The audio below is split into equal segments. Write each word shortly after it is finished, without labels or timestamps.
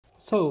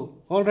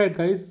Alright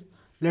guys,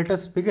 let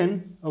us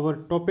begin our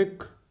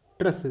topic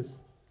trusses,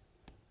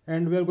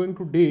 and we are going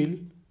to deal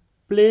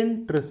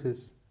plain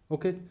trusses.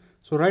 Okay,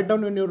 so write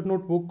down in your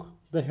notebook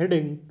the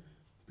heading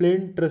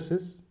plain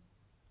trusses.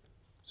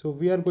 So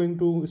we are going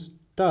to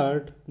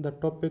start the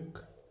topic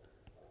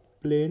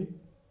plain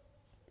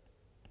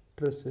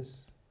trusses.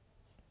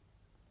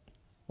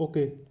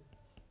 Okay,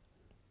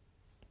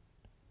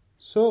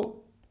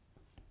 so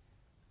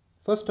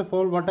first of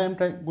all, what I am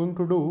going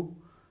to do,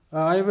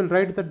 I will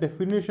write the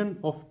definition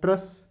of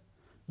truss.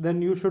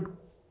 Then you should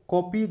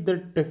copy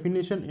that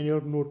definition in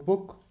your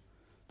notebook.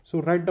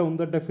 So write down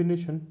the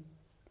definition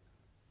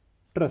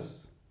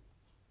truss.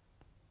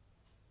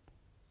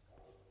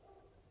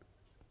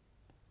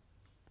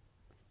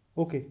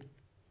 Okay.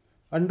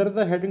 Under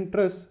the heading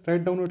truss,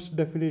 write down its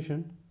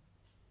definition.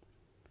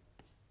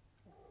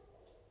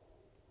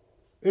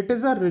 It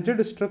is a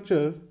rigid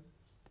structure.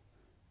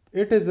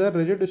 It is a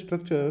rigid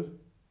structure.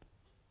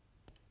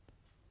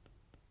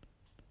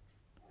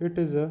 It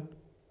is a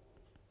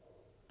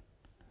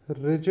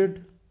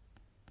rigid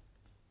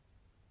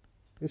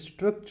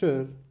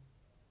structure.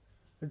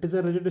 It is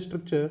a rigid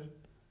structure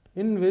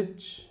in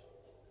which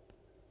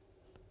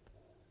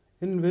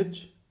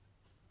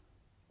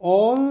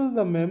all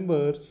the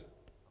members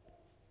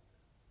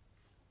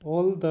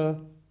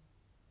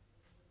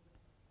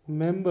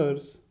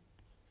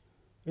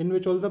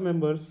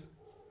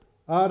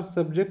are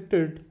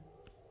subjected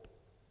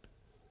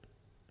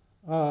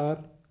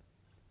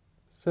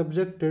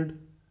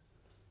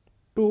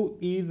to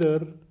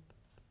either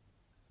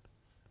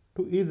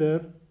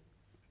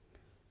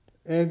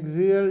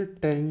axial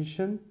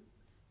tension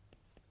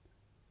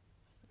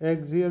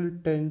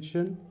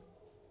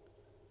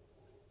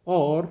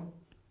or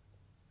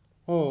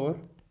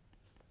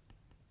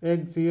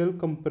axial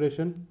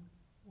compression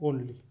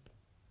only,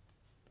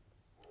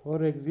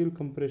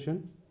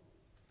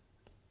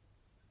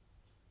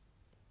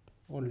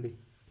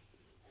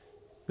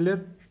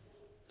 Clear?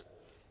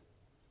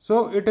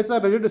 So it is a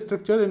rigid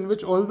structure in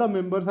which all the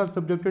members are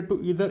subjected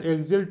to either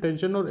axial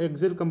tension or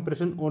axial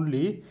compression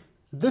only.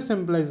 This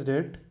implies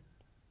that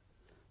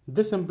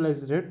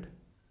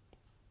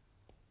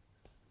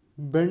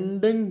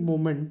bending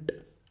moment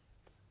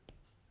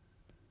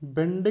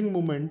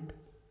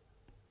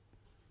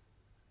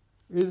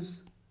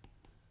is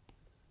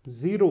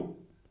zero.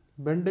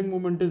 Bending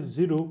moment is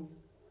zero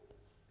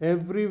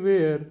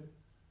everywhere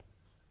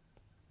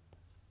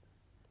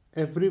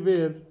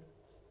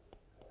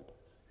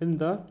in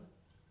the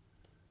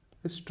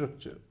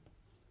structure.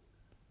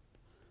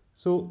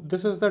 So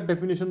this is the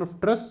definition of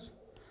truss.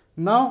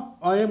 Now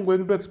I am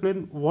going to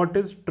explain what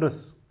is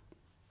truss.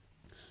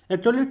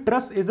 Actually,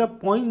 truss is a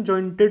point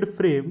jointed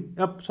frame.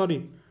 A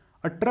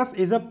truss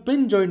is a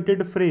pin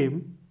jointed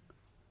frame.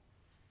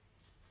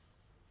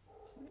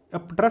 A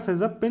truss is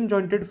a pin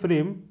jointed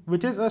frame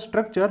which is a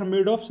structure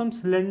made of some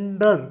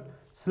slender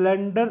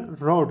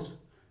rods.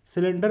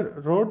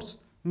 Slender rods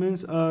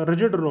means a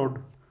rigid rod.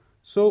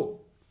 So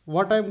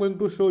what I am going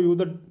to show you,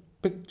 the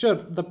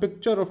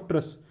picture of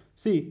truss.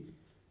 See,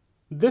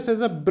 this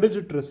is a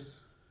bridge truss.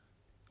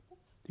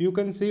 You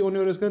can see on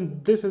your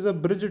screen, this is a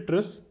bridge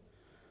truss.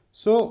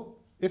 So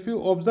if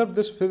you observe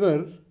this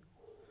figure,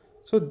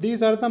 so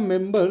these are the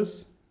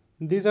members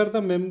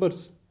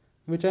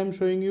which I am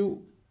showing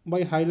you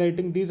by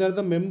highlighting. These are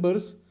the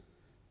members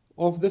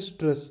of this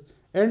truss,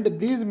 and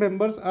these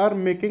members are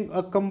making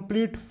a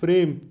complete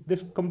frame.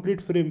 This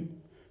complete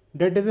frame,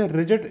 that is a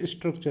rigid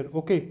structure.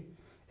 Okay,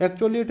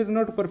 actually it is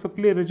not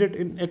perfectly rigid.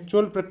 In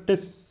actual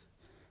practice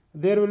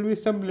there will be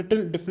some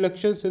little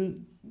deflections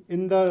in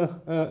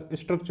the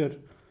structure,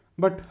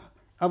 but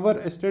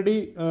our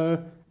study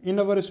in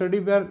our study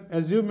we are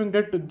assuming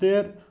that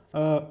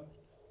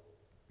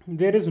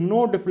there is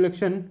no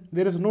deflection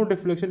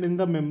in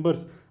the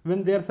members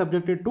when they are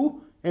subjected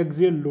to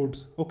axial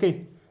loads.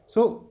 Okay,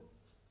 so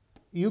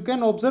you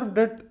can observe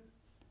that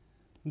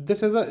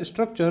this is a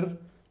structure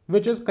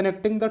which is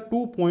connecting the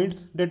 2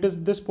 points, that is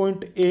this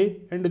point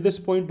A and this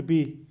point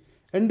B,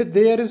 and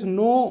there is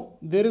no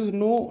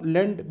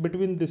land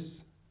between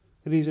this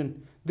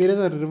region. There is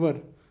a river.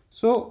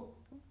 So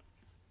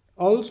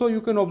also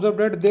you can observe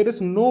that there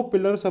is no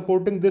pillar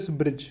supporting this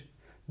bridge.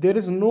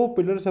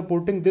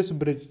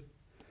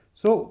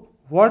 So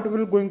what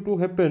will going to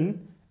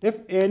happen, if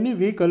any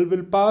vehicle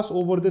will pass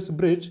over this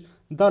bridge,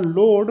 the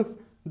load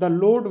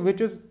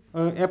which is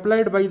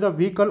applied by the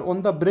vehicle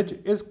on the bridge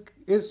is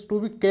to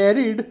be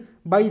carried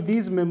by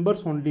these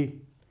members only.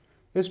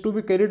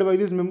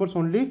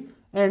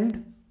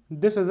 And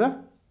this is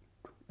a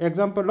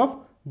example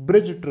of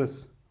bridge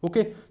truss.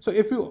 Okay, so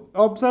if you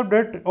observe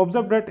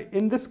that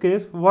in this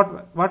case,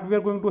 what we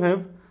are going to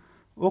have.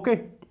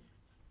 Okay,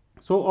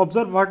 so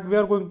observe what we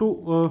are going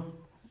to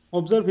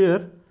observe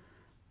here.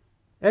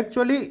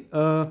 Actually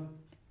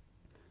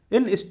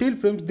in steel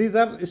frames, these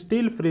are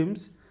steel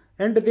frames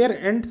and their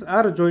ends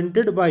are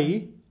jointed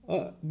by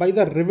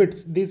the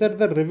rivets. These are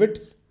the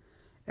rivets,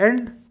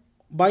 and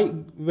by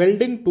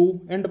welding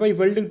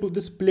to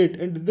this plate,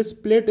 and this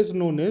plate is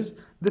known as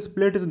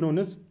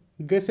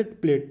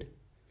gasket plate.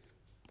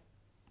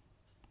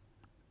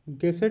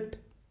 gasset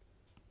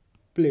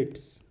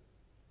plates.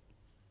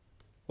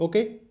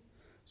 Okay,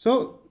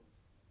 so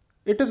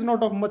it is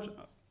not of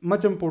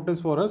much importance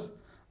for us.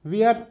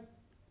 We are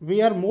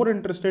more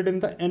interested in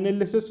the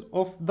analysis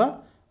of the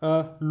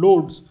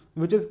loads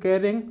which is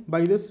carrying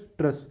by this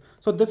truss.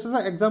 So this is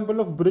an example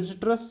of bridge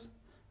truss,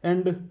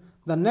 and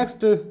the next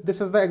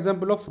this is the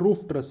example of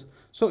roof truss.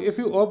 So if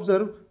you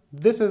observe,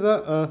 this is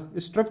a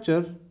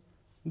structure.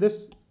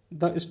 This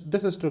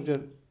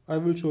structure I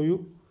will show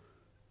you,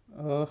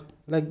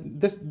 like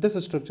this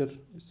structure.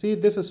 See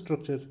this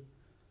structure.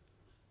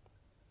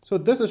 So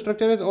this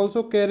structure is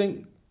also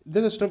carrying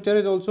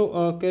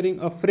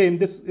a frame.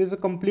 This is a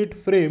complete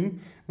frame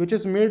which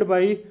is made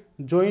by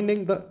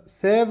joining the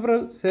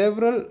several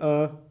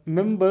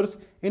members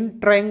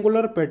in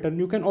triangular pattern.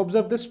 You can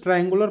observe this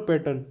triangular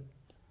pattern.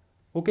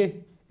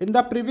 Okay, in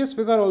the previous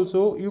figure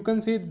also you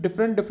can see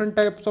different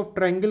types of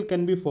triangle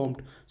can be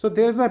formed. So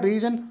there is a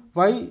reason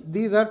why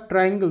these are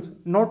triangles,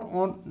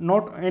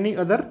 not any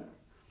other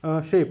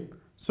shape.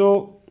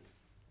 So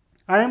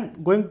I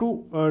am going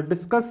to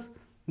discuss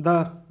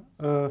the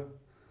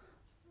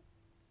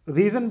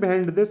reason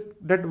behind this,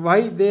 that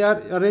why they are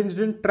arranged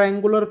in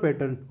triangular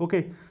pattern.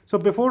 Okay, so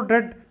before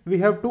that we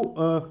have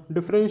to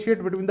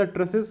differentiate between the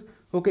trusses.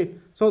 Okay,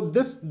 so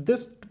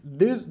the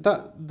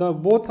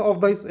both of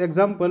these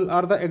example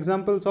are the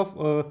examples of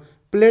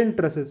plane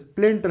trusses.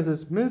 Plane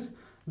trusses means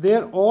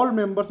their all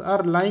members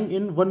are lying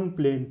in one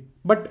plane,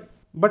 but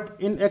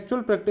in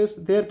actual practice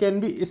there can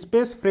be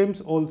space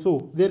frames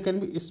also.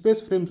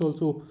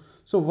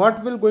 So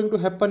what will going to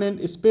happen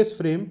in space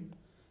frame?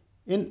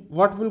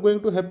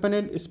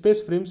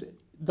 Space frames,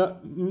 the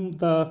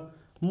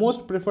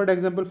most preferred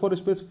example for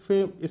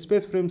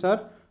space frames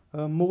are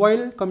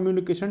mobile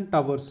communication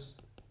towers.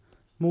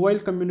 You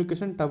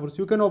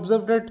can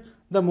observe that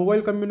the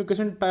mobile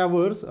communication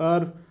towers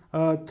are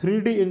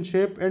 3D in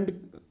shape and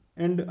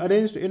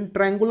arranged in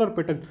triangular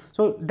pattern.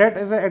 So that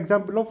is an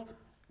example of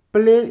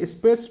plane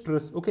space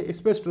truss. Okay,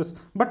 space truss.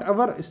 But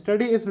our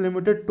study is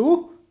limited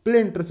to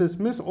plane trusses,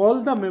 means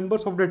all the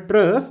members of the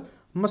truss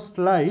must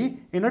lie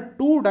in a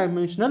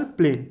two-dimensional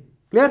plane.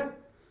 Clear?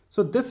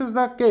 So this is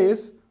the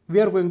case we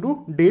are going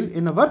to deal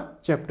in our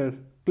chapter.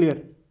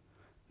 Clear?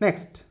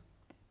 Next.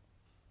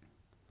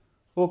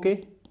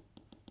 Okay,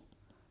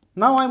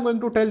 now I am going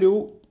to tell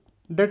you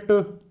that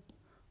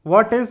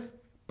what is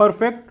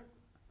perfect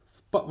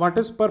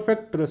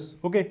truss.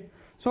 Okay,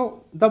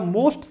 so the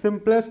most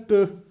simplest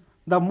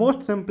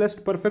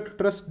perfect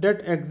truss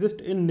that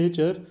exists in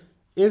nature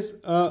is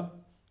a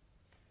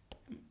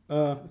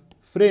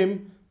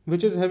frame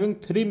which is having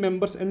 3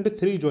 members and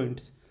 3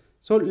 joints.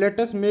 So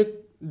let us make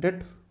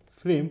that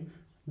frame.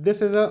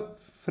 This is a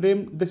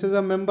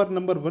member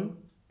number 1.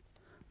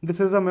 This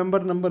is a member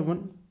number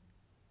 1.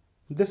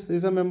 This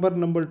is a member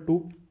number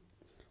 2,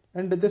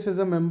 and this is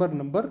a member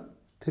number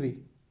 3.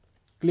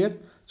 Clear?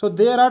 So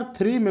there are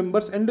 3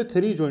 members and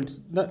 3 joints.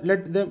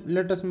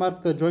 Let us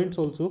mark the joints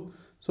also.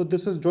 So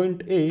this is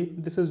joint A,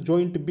 this is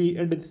joint B,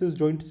 and this is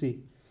joint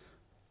C.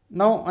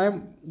 Now I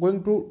am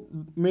going to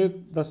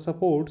make the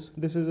supports.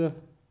 This is a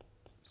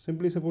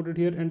simply supported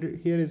here, and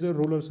here is a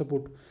roller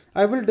support.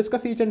 I will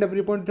discuss each and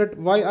every point, that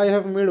why I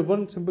have made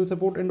one simple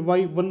support and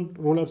why one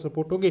roller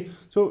support. Okay,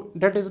 so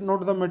that is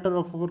not the matter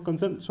of our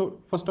concern. So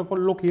first of all,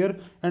 look here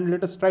and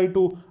let us try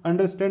to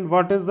understand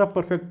what is the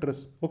perfect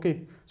truss.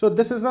 Okay, so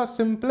this is the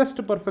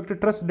simplest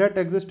perfect truss that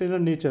exists in a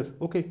nature.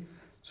 Okay,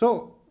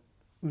 so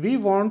we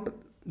want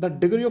the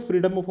degree of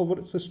freedom of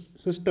our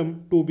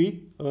system to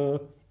be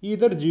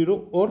either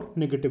 0 or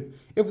negative.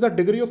 If the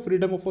degree of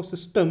freedom of a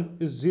system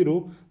is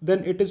 0,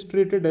 then it is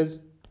treated as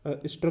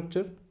a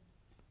structure.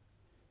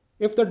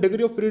 If the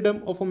degree of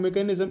freedom of a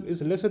mechanism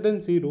is lesser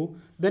than 0,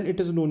 then it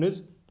is known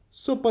as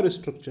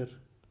superstructure.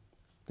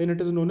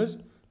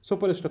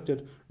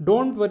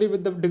 Don't worry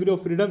with the degree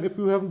of freedom. If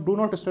you do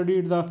not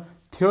studied the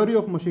theory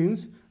of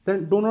machines,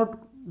 then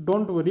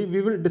don't worry.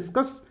 We will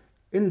discuss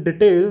in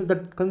detail the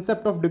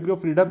concept of degree of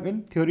freedom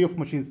in theory of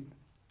machines.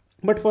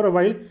 But for a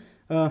while,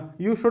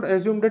 you should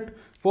assume that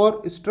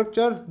for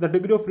structure the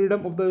degree of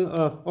freedom of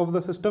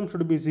the system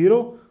should be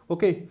 0.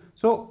 Okay,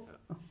 so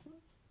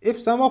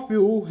if some of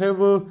you have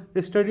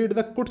studied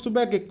the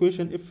Kurzbach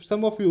equation,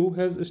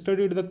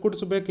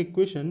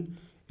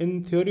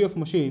 in theory of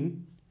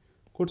machine,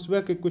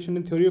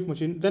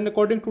 then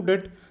according to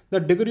that the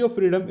degree of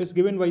freedom is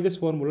given by this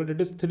formula, that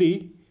is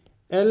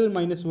 3L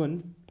minus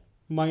 1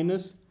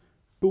 minus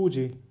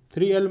 2J.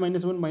 3L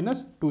minus 1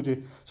 minus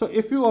 2J. So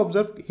if you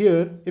observe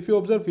here,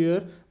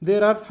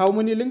 there are how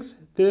many links?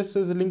 This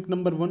is link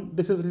number 1,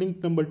 this is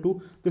link number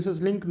 2, this is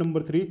link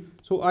number 3.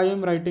 So I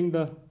am writing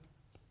the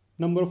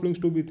number of links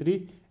to be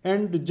 3,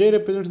 and J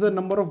represents the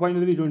number of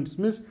binary joints,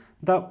 means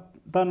the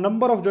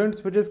number of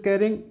joints which is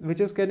carrying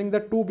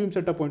the 2 beams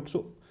at a point.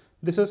 So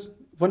this is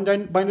one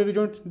binary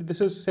joint, this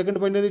is second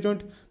binary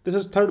joint, this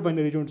is third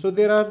binary joint. So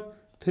there are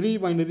 3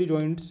 binary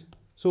joints.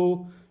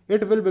 So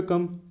it will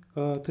become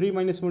 3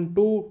 minus 1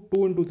 2,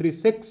 2 into 3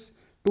 6,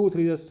 2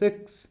 3 is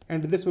 6,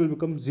 and this will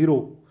become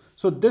 0.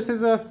 So this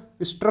is a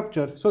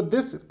structure. So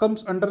this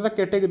comes under the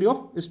category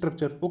of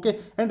structure. Okay,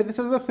 and this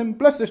is the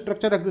simplest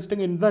structure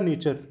existing in the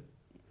nature.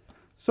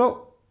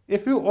 So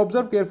if you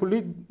observe carefully,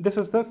 this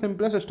is the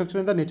simplest structure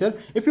in the nature.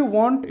 If you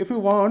want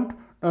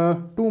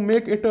to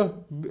make it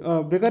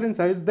bigger in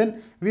size,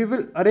 then we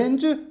will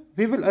arrange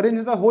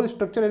the whole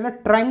structure in a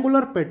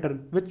triangular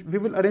pattern,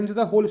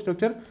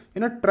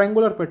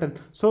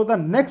 So the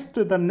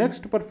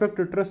next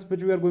perfect truss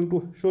which we are going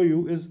to show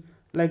you is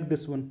like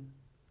this one.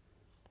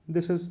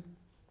 This is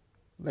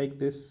like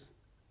this.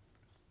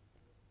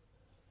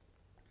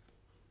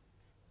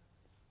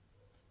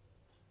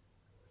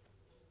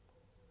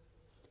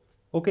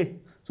 Okay,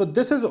 so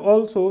this is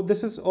also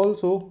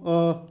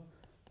a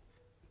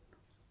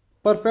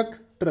perfect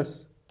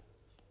truss.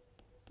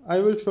 I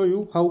will show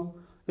you how.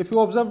 If you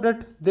observe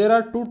that there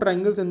are two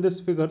triangles in this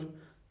figure,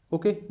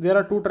 okay, there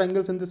are two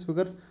triangles in this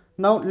figure.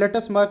 Now let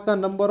us mark the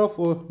number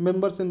of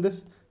members in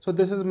this. So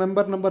this is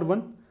member number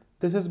 1,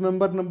 this is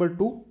member number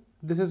 2,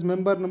 this is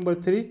member number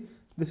 3,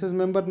 this is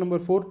member number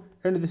 4,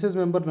 and this is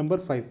member number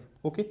 5.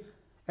 Okay,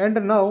 and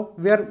now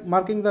we are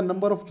marking the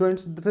number of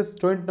joints. This is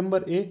joint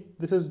number A,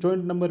 this is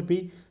joint number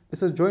B,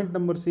 this is joint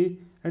number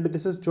C, and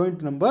this is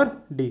joint number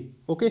D.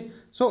 Okay,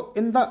 so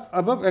in the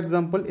above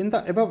example,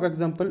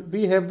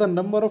 we have the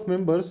number of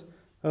members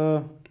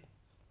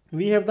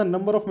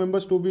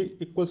to be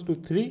equals to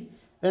 3,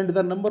 and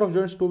the number of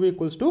joints to be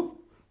equals to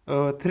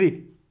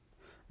 3.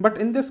 But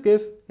in this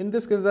case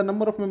the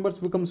number of members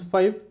becomes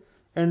 5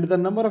 and the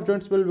number of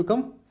joints will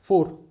become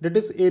 4, that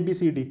is A, B,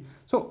 C, D.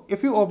 So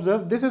if you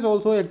observe, this is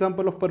also an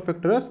example of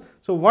perfect truss.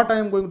 So what I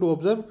am going to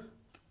observe,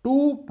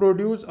 to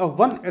produce a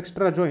one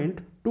extra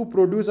joint, this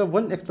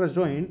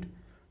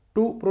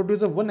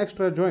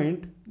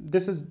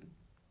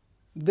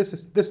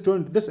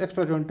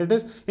extra joint, that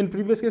is, in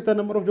previous case the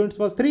number of joints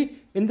was 3,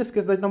 in this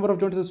case the number of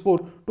joints is 4.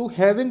 To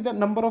having the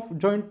number of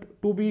joint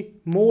to be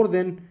more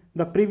than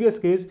the previous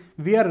case,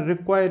 we are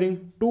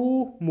requiring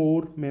two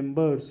more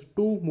members.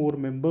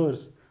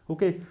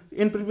 Okay,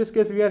 in previous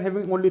case we are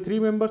having only 3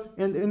 members,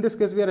 and in this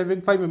case we are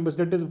having 5 members,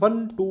 that is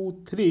 1,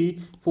 2,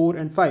 3, 4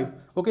 and 5.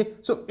 Okay,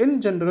 so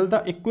in general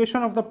the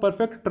equation of the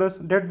perfect truss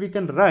that we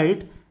can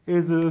write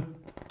is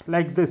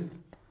like this.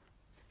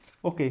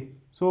 Okay,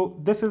 so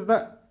this is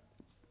the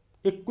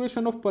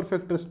equation of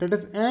perfect truss, that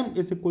is m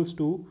is equals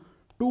to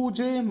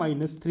 2j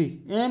minus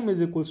 3. M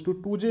is equals to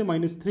 2j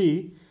minus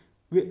 3,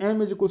 where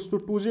m is equals to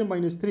 2j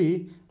minus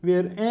 3,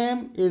 where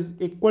m is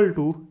equal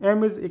to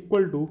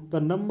the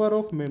number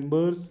of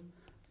members,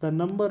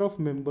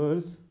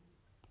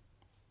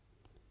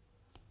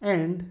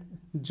 and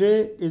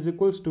j is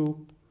equals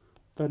to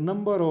the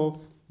number of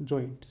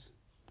joints.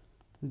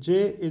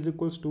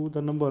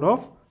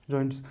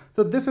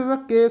 So this is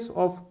a case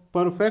of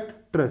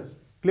perfect truss.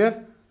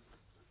 Clear?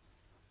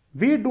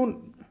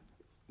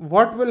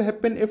 What will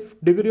happen if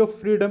degree of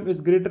freedom is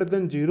greater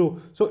than 0?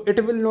 So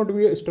it will not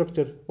be a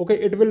structure. Okay,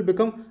 it will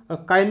become a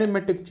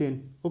kinematic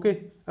chain.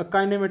 Okay, a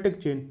kinematic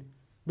chain,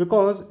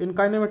 because in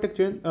kinematic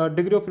chain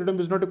degree of freedom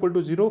is not equal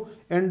to 0,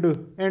 and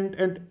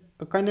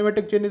a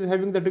kinematic chain is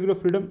having the degree of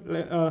freedom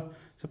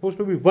supposed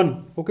to be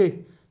 1.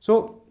 Okay,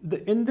 so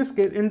in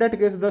that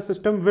case the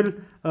system will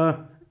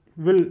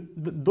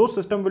those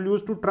system will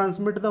use to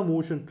transmit the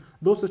motion.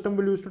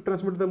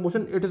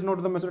 It is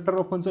not the matter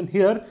of concern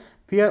here.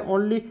 We are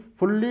only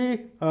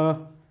fully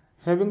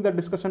having the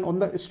discussion on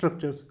the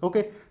structures.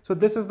 Okay, so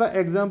this is the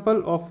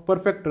example of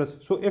perfect truss.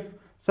 So if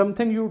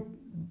something you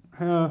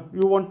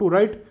want to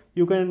write,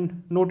 you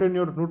can note in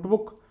your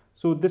notebook.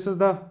 So this is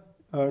the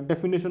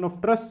definition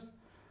of truss.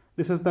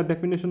 And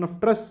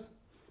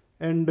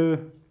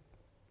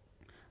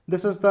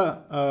this is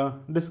the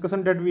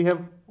discussion that we have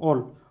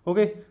all.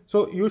 Okay,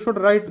 so you should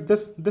write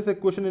this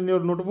equation in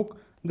your notebook.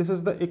 This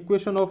is the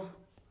equation of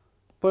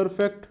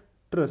perfect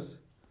truss.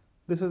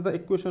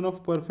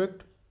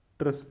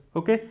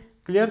 Okay,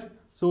 clear?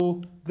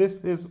 So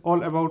this is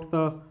all about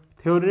the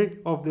theory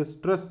of this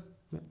truss.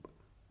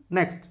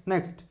 Next,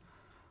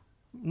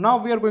 now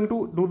we are going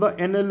to do the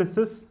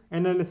analysis.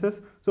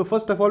 So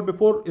first of all,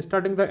 before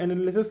starting the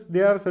analysis,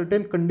 there are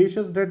certain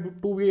conditions that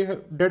we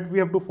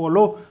have to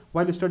follow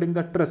while studying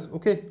the truss.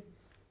 Okay,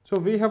 so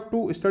we have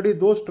to study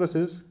those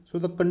trusses. So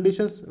the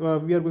conditions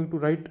we are going to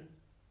write.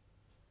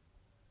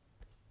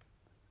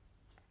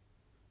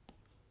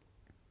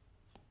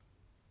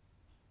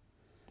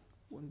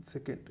 One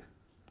second.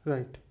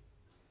 Right.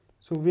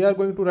 So we are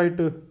going to write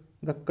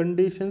the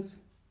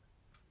conditions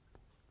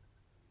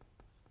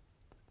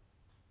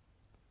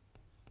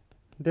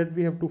that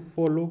we have to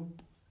follow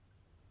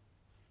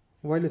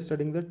while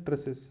studying the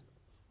trusses.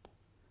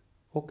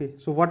 Okay,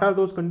 so what are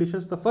those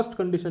conditions? The first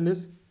condition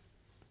is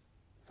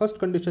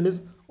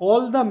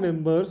all the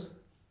members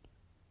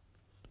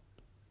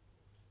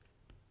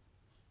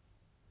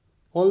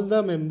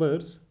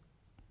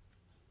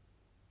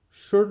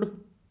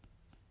should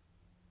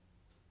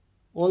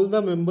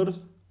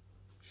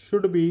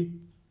be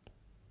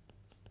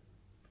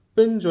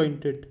pin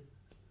jointed.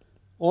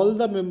 All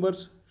the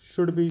members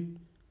should be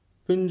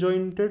pin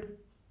jointed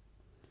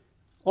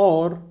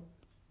or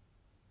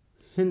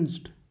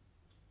hinged.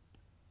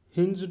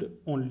 hinged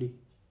only.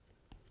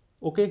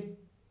 Okay.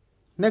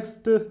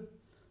 Next,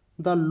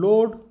 the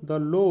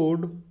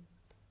load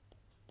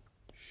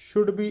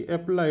should be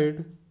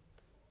applied.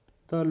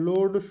 The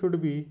load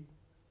should be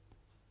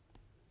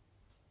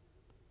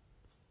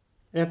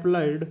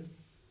applied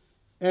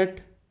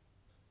at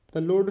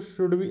the load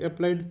should be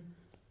applied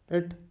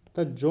at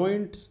the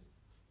joints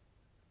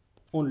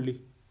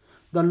only.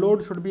 The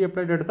load should be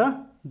applied at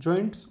the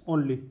joints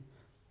only.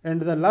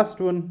 And the last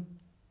one,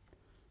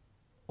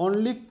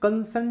 only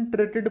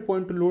concentrated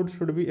point load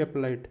should be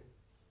applied.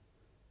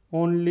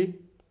 Only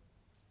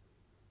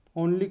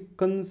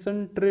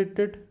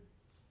concentrated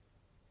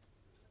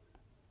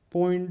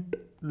point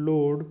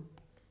load,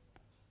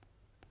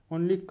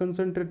 only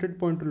concentrated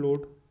point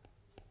load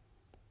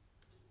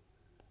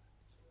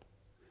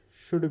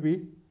should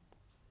be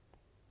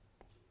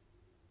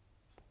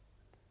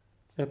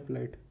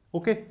applied.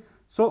 Okay,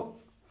 so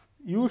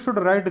you should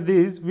write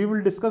these. We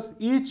will discuss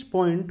each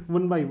point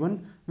one by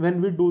one when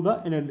we do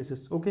the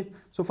analysis. Okay,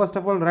 so first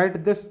of all,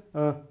 write this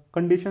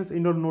conditions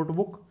in your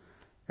notebook.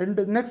 And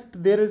next,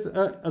 there is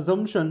a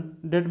assumption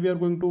that we are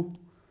going to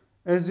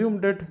assume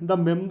that the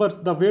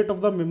weight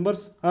of the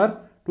members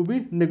are to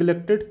be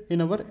neglected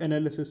in our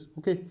analysis.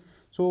 Okay,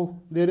 so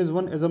there is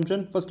one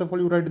assumption. First of all,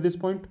 you write this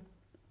point.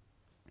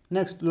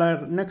 Next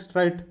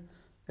write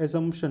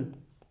assumption.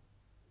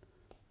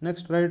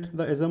 Next write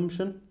the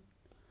assumption.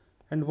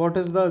 And what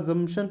is the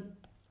assumption?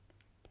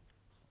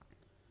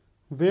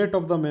 Weight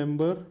of the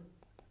member,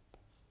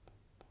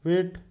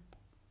 weight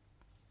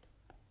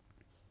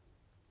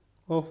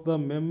of the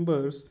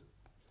members,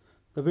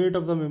 the weight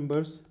of the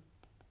members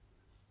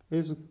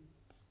is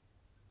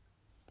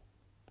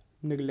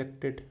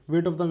neglected.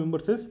 Weight of the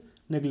members is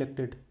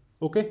neglected.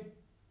 Okay,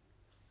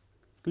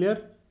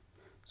 clear?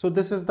 So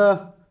this is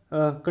the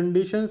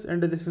conditions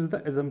and this is the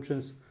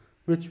assumptions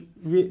which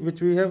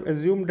we have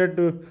assumed that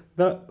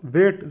the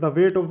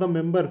weight of the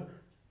member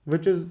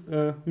which is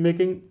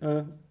making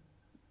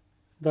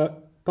the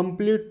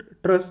complete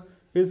truss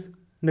is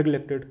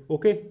neglected.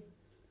 Okay,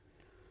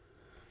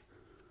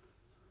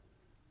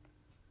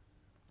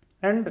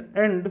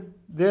 and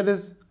there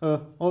is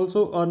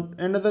also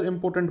another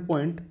important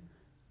point.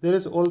 There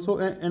is also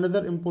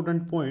another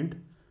important point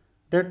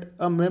that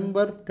a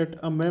member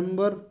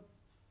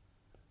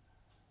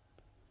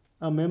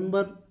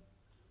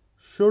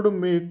should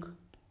make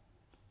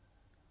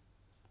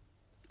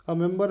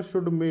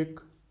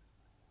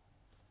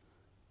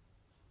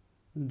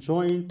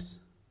joints.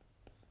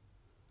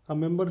 A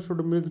member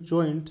should make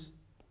joints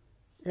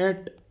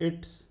at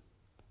its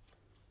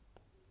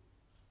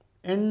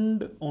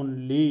end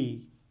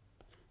only.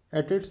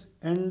 At its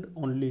end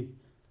only.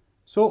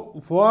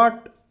 So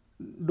what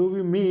do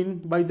we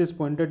mean by this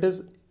point? That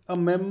is, a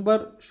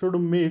member should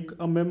make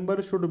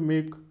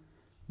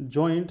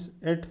joints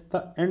at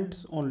the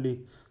ends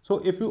only.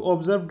 So if you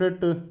observe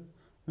that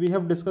we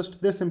have discussed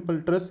this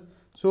simple truss.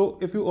 So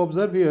if you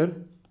observe here,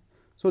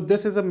 so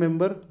this is a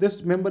member.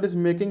 This member is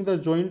making the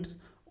joints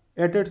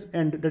at its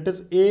end, that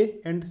is A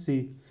and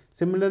C.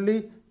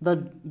 Similarly,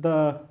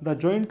 the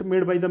joint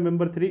made by the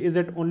member 3 is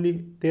at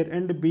only their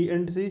end B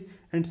and C,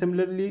 and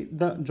similarly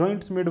the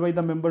joints made by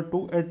the member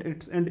 2 at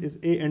its end is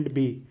A and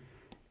B.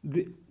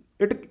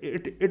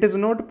 It is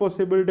not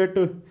possible that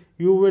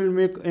you will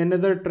make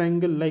another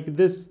triangle like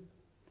this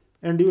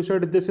and you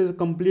said this is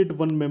complete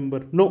one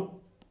member.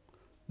 No,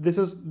 this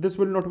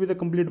will not be the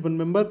complete one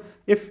member.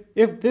 If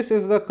this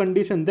is the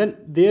condition, then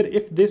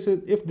if this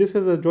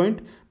is a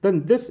joint,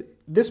 then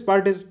this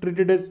part is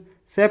treated as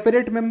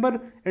separate member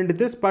and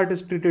this part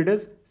is treated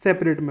as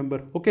separate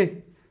member.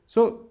 Okay,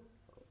 so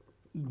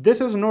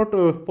this is not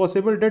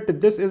possible that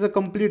this is a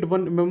complete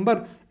one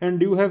member and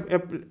you have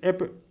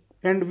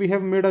and we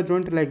have made a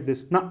joint like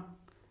this. Now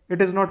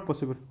it is not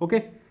possible.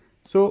 Okay,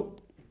 so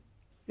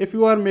if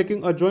you are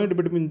making a joint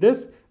between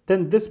this,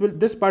 then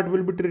this part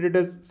will be treated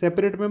as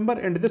separate member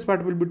and this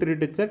part will be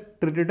treated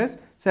as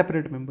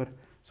separate member.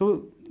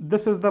 So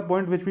this is the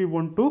point which we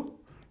want to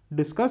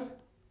discuss.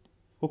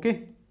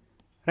 Okay,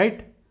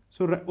 right?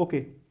 So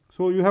okay,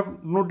 so you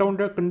have note down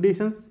the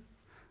conditions.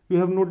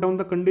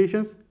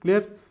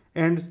 Clear?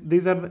 And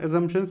these are the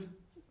assumptions.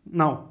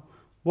 Now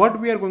what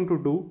we are going to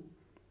do,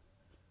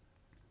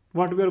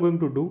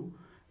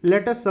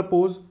 let us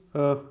suppose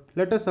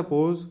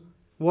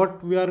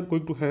what we are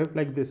going to have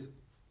like this.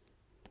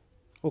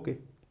 Okay,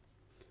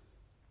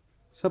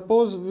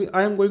 suppose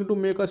I am going to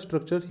make a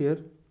structure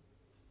here.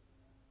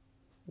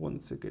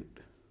 One second.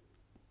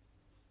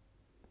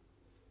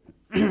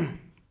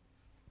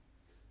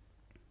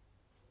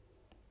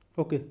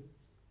 Okay.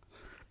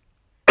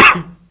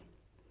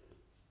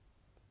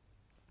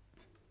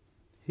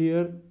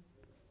 Here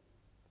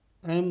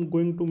I am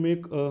going to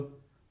make a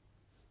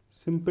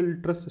simple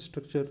truss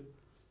structure.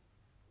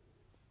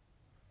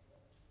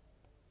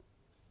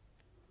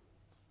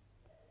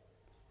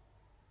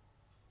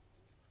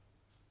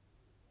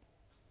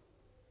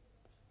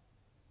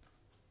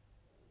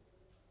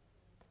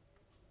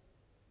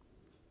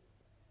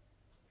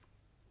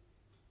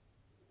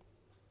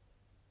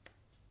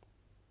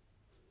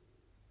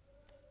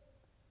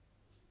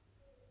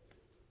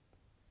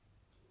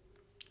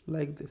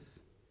 like this.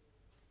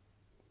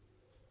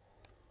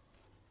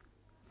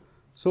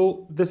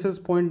 So this is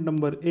point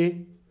number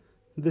A,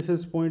 this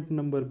is point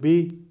number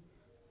B,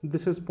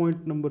 this is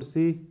point number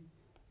C,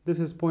 this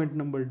is point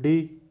number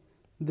D,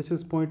 this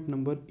is point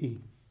number E.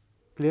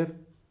 Clear?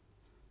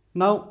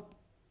 Now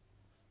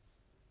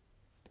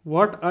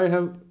what I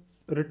have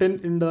written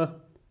in the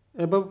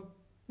above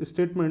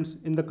statements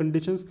in the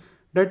conditions,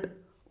 that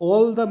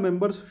all the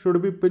members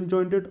should be pin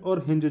jointed or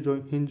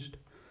hinged.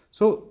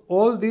 So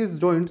all these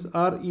joints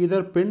are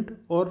either pinned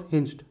or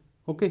hinged.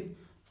 Okay,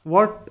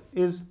 what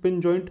is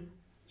pin joint?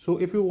 So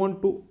if you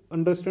want to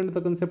understand the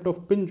concept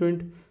of pin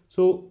joint,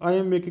 so I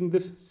am making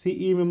this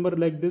CE member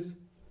like this.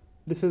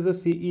 This is a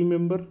CE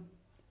member.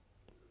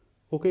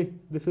 Okay,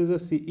 this is a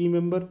CE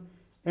member,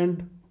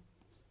 and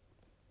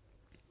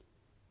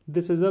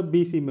this is a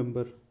BC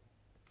member.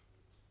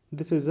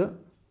 This is a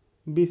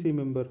BC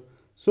member.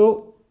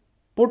 So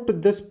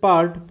put this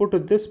part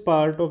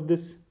of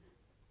this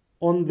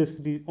on this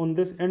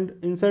and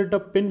insert a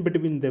pin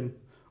between them.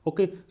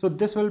 Okay, so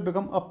this will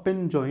become a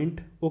pin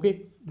joint.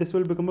 Okay, this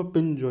will become a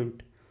pin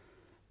joint.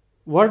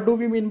 What do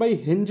we mean by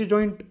hinge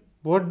joint?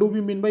 What do we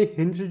mean by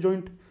hinge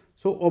joint?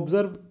 So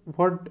observe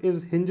what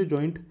is hinge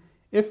joint.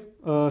 If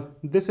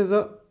this is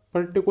a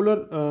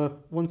particular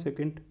one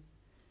second.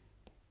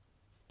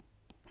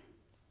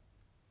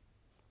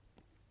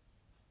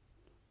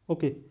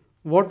 Okay,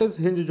 what is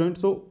hinge joint?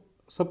 So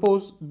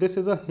suppose this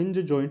is a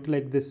hinge joint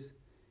like this.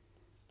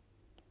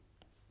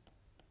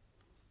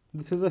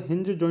 This is a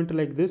hinge joint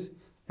like this,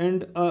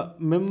 and a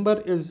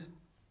member is,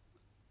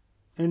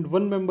 and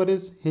one member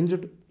is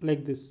hinged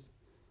like this.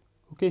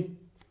 Okay,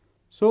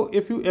 so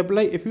if you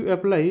apply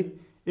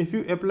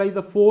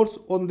the force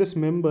on this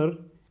member,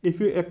 if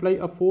you apply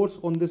a force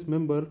on this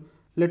member,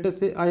 let us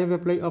say I have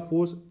applied a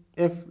force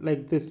F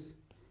like this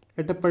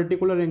at a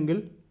particular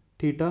angle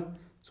theta.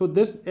 So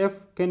this F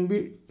can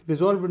be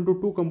resolved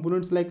into two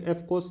components like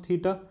F cos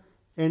theta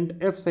and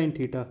F sin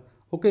theta.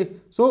 Okay,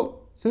 so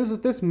since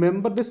this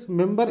member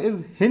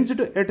is hinged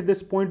at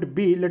this point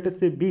B, let us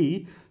say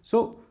B,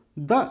 so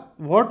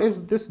what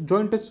is this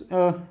joint is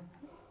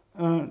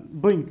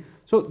doing?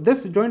 So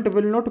this joint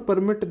will not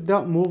permit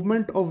the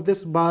movement of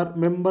this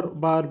member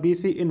bar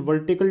BC in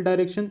vertical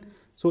direction.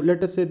 So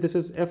let us say this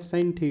is F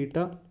sin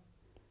theta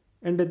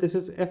and this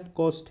is F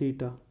cos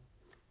theta.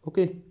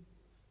 Okay,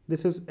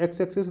 this is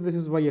x-axis, this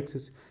is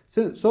y-axis.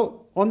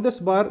 So on this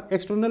bar,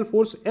 external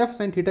force F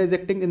sin theta is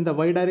acting in the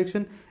y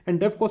direction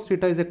and F cos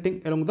theta is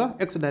acting along the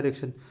x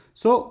direction.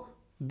 So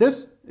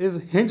this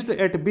is hinged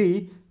at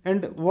B,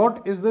 and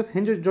what is this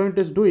hinge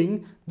joint is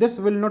doing? This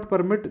will not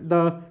permit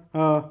the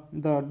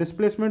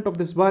displacement of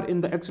this bar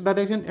in the x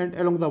direction and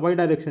along the y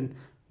direction.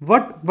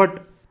 But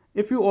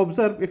if you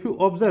observe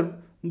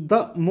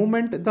the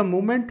moment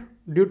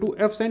due to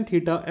F sin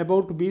theta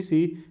about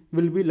BC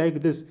will be like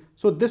this.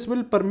 So this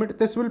will permit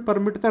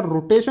the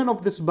rotation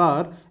of this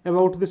bar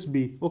about this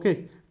B.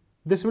 Okay,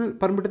 this will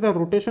permit the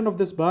rotation of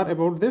this bar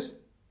about this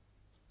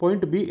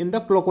point B in the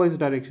clockwise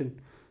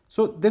direction.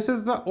 So this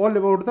is all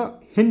about the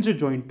hinge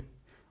joint.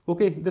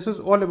 Okay, this is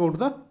all about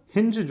the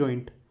hinge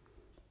joint.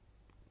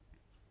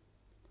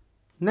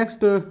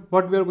 Next,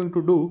 what we are going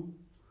to do,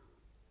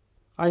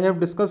 I have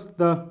discussed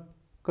the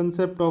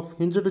concept of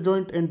hinged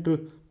joint and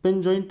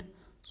pin joint.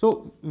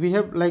 So we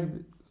have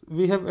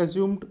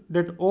assumed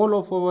that all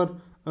of our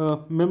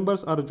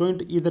members are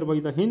joined either by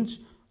the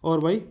hinge or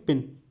by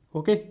pin.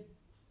 Okay,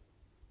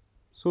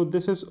 so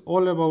this is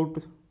all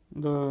about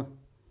the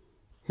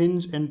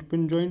hinge and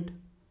pin joint.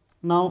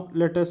 Now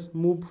let us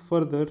move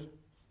further.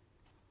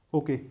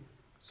 Okay,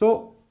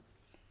 so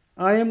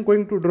I am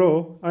going to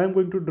draw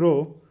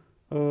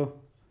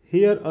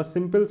here a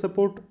simple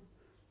support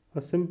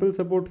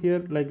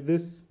here like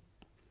this.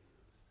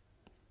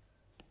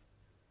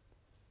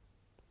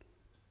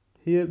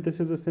 Here this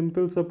is a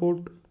simple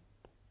support.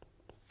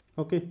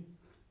 Okay,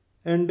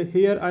 and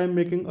here I am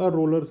making a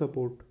roller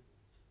support.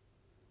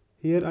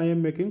 Here I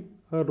am making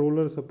a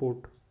roller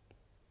support.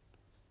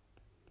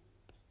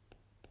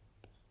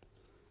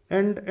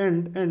 And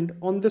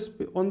on this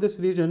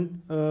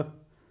region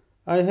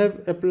I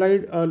have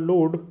applied a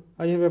load.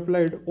 I have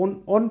applied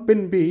on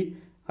pin B,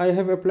 I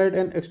have applied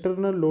an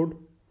external load,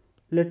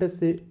 let us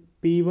say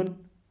P1,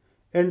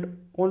 and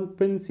on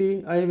pin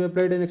C I have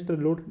applied an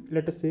external load,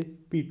 let us say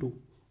P2.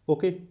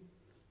 Okay,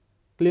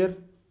 clear?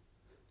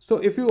 So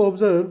if you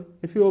observe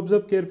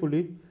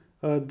carefully,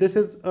 this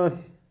is a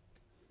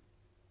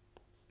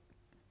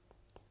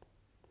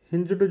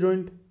hinged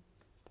joint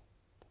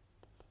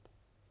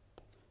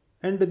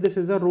and this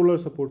is a roller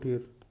support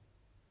here.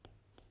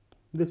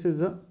 This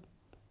is a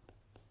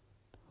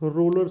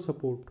roller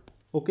support.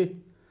 Okay,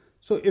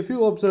 so if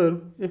you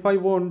observe, if I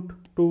want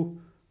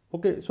to,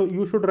 okay, so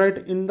you should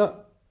write in the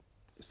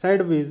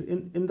sideways,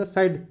 in the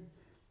side,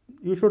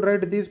 you should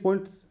write these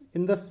points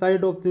in the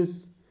side of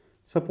this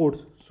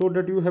supports, so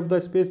that you have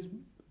the space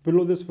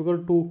below this figure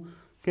to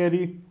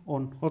carry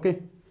on.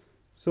 Okay,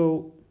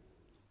 so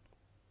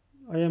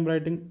I am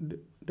erasing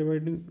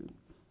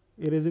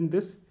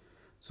this.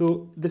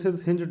 So this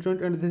is hinge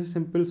joint and this is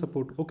simple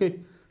support. Okay,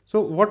 So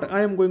what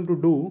I am going to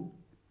do,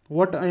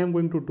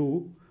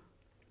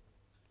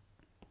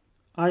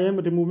 I am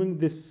removing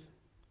this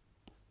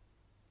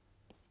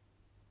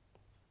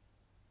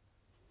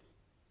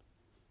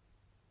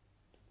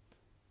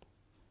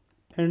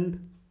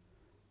and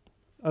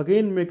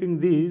again making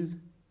these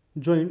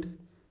joints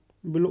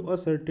below a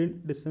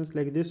certain distance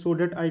like this, so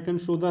that I can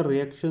show the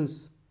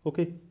reactions.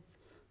 Okay,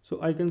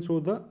 so I can show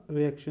the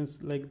reactions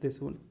like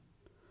this one.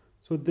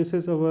 So this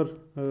is our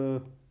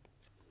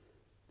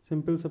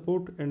simple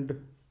support, and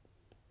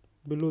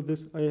below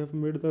this I have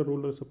made the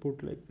roller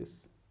support like this.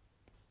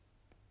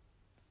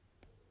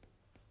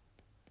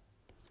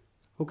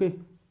 Okay,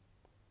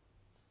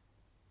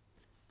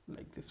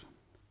 like this one.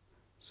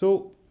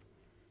 So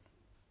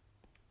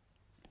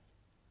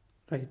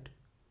right,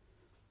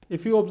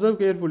 if you observe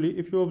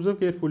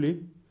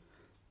carefully,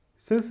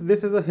 since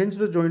this is a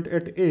hinged joint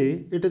at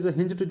A, it is a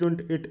hinged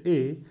joint at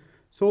A,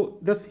 so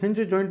this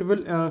hinged joint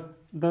will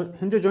the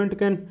hinged joint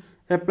can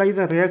apply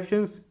the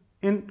reactions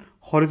in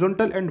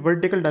horizontal and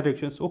vertical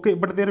directions. Okay,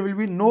 but there will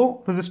be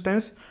no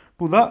resistance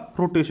to the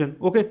rotation.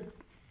 Okay,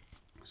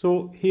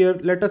 so here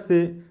let us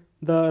say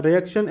the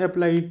reaction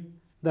applied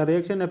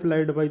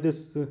by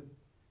this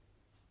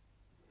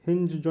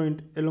hinge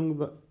joint along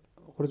the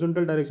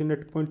horizontal direction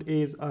at point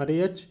A is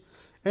RAH,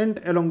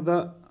 and along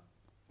the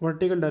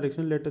vertical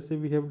direction, let us say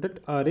we have that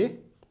RAV.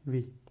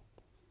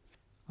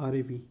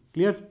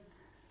 Clear?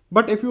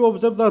 But if you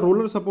observe the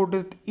roller support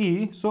at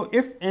E, so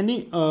if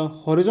any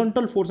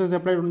horizontal force is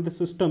applied on the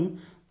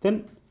system,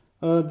 then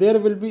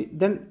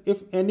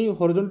if any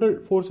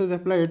horizontal force is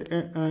applied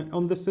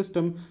on the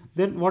system,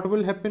 then what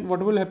will happen?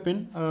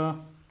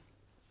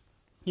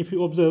 If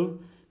you observe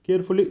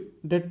carefully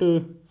that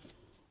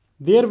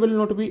there will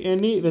not be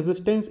any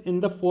resistance in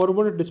the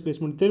forward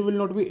displacement.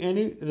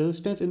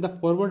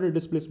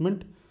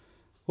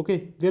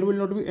 Okay, there will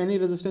not be any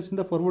resistance in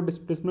the forward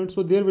displacement,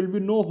 so there will be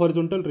no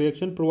horizontal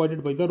reaction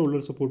provided by the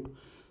roller support.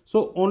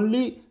 So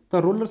only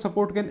the roller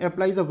support can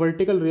apply the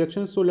vertical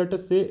reaction. So let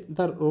us say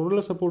the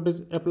roller support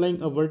is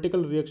applying a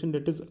vertical reaction,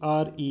 that is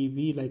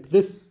REV, like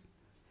this.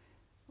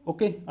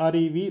 Okay,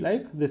 REV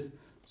like this.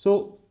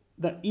 So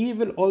the E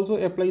will also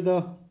apply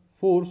the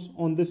force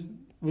on this,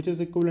 which is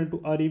equivalent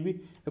to REV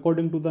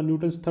according to the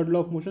Newton's third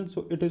law of motion.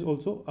 So it is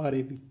also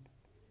REV.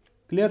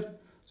 Clear?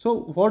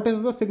 So what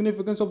is the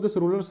significance of this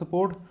roller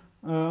support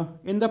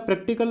in the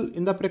practical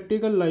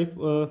life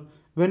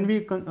when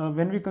we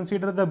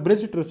consider the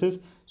bridge trusses?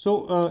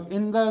 So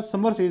in the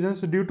summer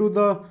seasons, due to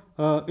the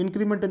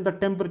increment in the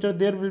temperature,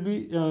 there will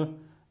be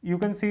you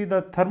can see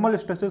the thermal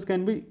stresses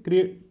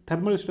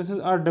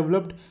are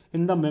developed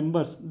in the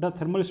members.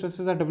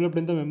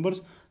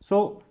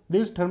 So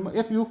these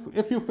if you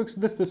fix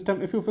this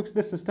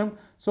system,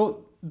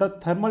 so the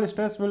thermal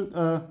stress will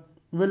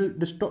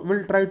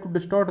try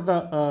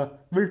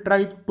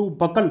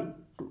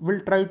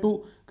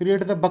to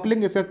create the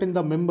buckling effect in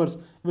the members,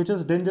 which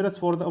is dangerous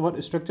for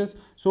our structures.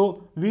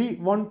 So we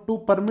want to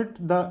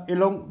permit the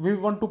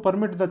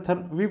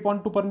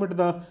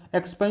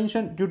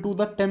expansion due to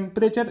the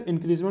temperature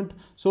increasement.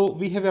 So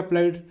we have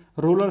applied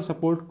roller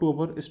support to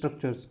our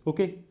structures.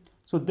 Okay,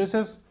 so this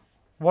is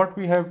what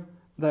we have,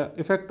 the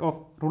effect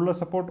of roller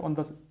support on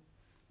the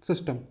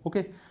system.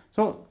 Okay,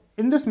 so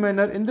in this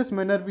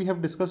manner we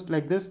have discussed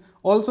like this.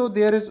 Also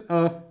there is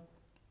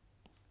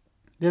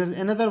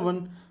another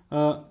one,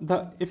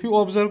 if you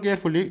observe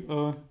carefully,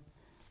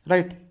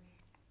 right,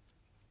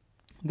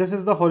 this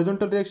is the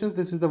horizontal reactions,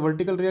 this is the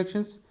vertical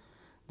reactions,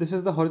 this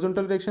is the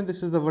horizontal reaction,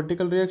 this is the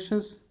vertical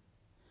reactions,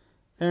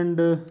 and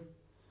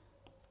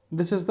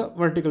this is the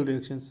vertical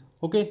reactions.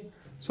 Okay,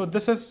 so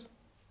this is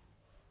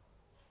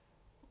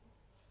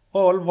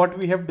all what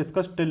we have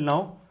discussed till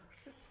now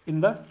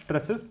in the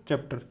trusses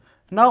chapter.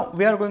 Now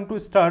we are going to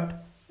start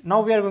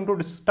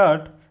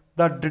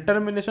the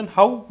determination,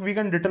 how we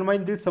can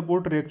determine this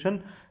support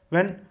reaction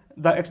when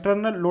the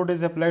external load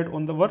is applied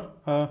on our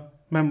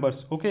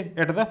members, okay,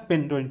 at the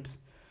pin joints.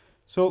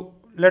 So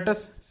let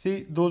us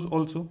see those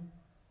also.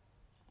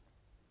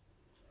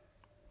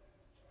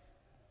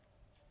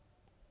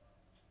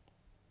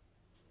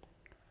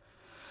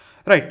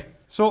 Right,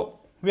 so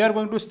we are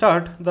going to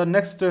start the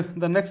next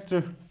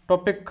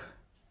topic,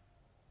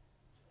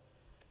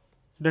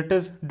 that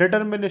is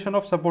determination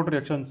of support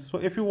reactions. So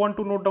if you want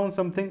to note down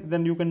something,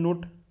 then you can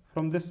note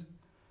from this.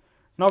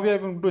 Now we are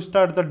going to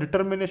start the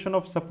determination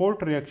of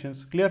support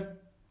reactions. Clear?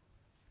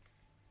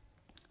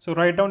 So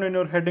write down in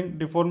your heading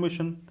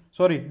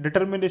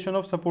determination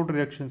of support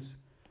reactions.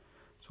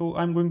 So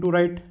I am going to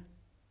write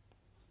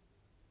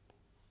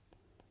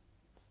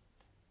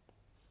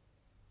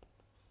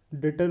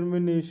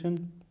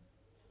determination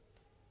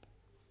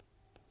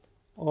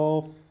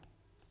of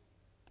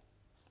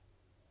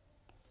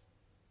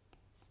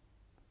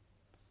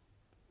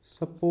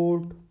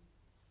support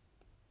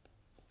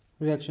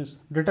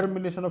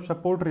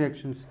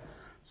reactions.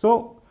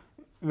 So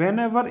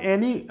whenever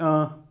any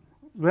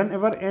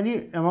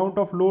amount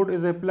of load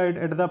is applied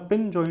at the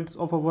pin joints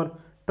of our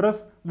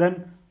truss,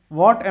 then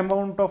what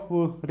amount of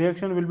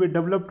reaction will be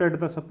developed at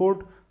the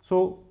support.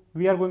 So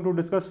we are going to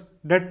discuss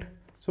that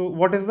So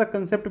what is the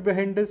concept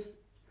behind this?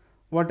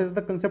 What is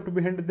the concept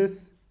behind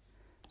this?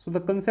 So the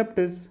concept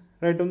is,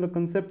 write down the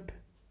concept.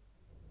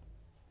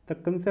 The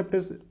concept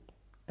is,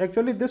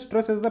 actually this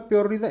truss is the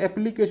purely the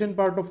application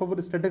part of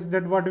our statics,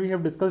 that what we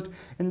have discussed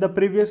in the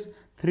previous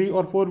 3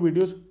 or 4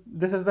 videos.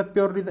 This is the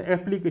purely the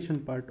application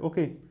part.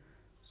 Okay,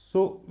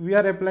 so we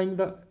are applying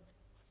the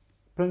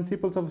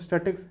principles of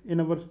statics in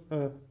our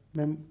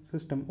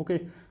system.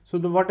 Okay, so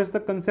the what is the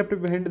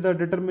concept behind the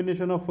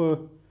determination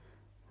of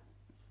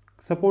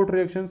support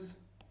reactions?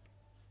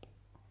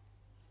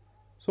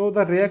 So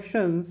the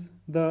reactions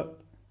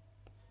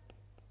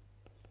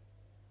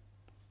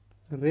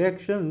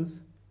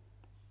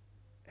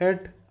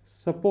at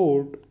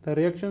support, the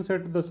reactions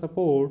at the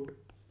support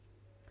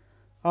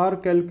are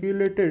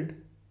calculated,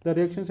 the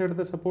reactions at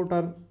the support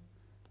are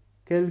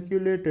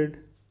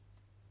calculated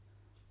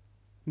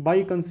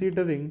by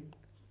considering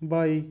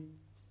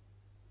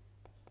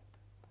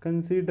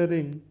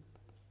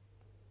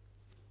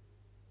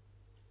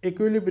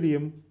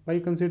equilibrium, by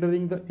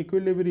considering the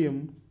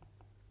equilibrium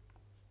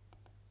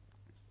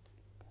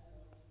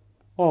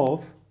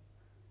of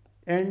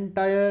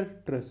entire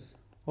truss,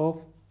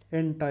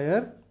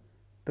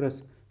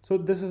 so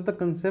this is the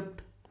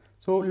concept.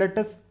 So let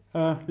us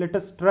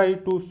try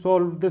to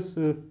solve this,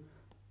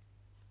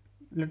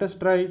 let us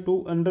try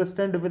to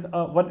understand with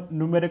one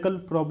numerical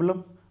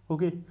problem.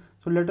 Okay,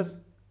 so let us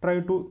try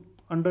to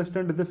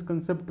understand this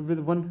concept with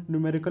one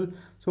numerical.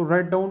 So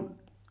write down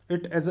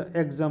it as an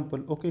example.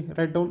 Okay,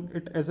 write down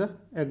it as an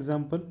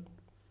example.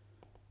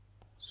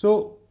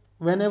 So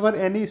whenever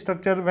any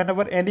structure,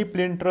 whenever any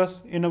plane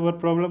truss in our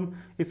problem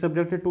is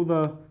subjected to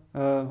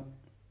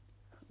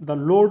the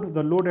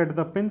load at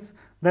the pins,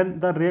 then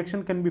the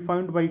reaction can be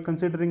found by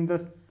considering the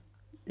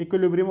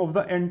equilibrium of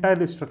the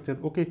entire structure.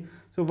 Okay,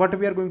 so what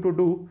we are going to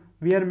do,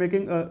 we are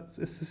making a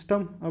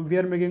system, we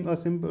are making a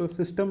simple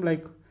system,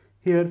 like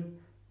here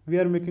we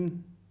are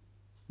making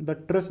the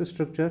truss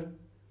structure,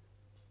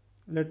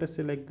 let us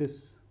say like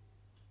this.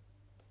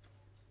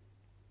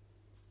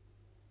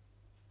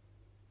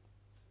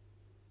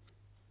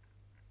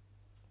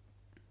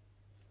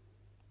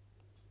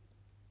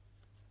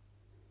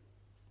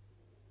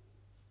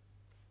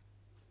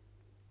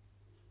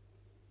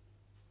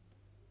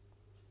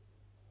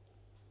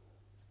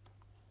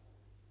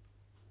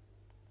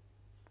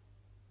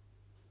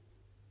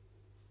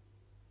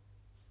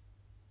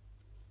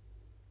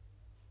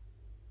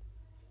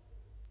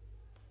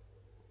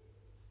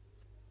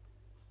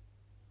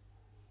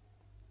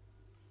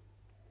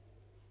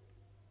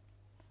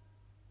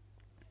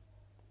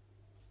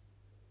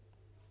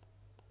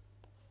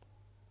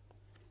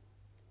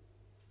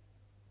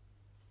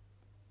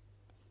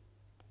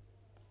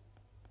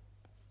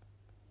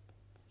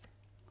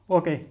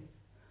 Okay,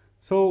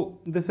 so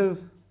this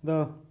is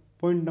the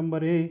point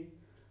number A,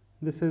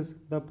 this is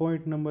the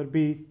point number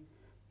B,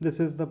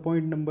 this is the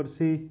point number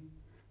C,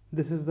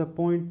 this is the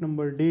point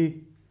number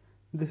D,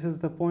 this is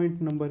the point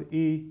number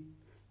E,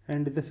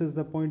 and this is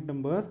the point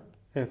number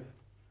F.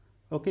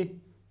 Okay,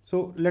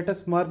 so let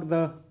us mark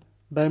the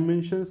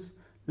dimensions,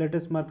 let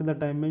us mark the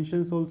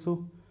dimensions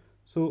also.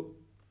 So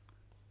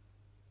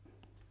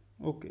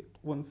okay,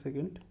 one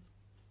second.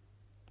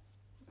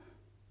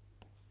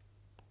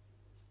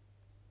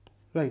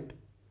 Right,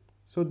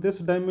 so this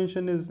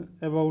dimension is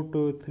about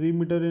 3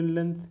 meter in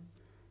length,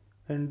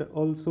 and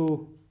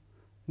also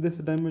this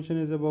dimension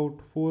is about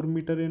 4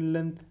 meter in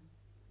length,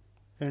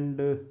 and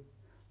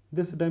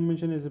this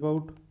dimension is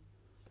about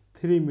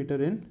 3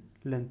 meter in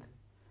length.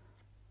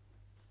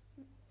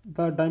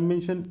 The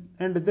dimension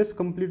and this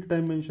complete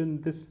dimension,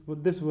 this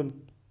one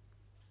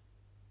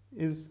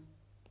is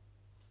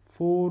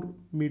 4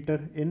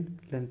 meter in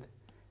length,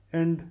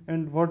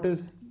 and what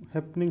is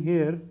happening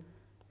here,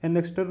 an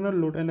external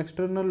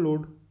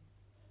load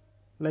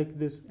like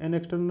this, an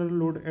external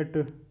load at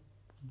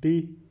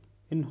D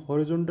in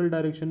horizontal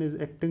direction is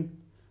acting,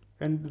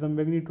 and the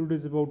magnitude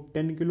is about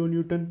 10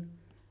 kilonewton,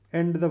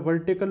 and the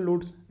vertical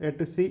loads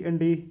at C and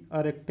D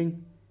are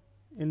acting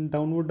in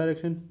downward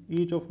direction,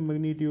 each of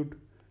magnitude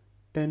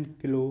 10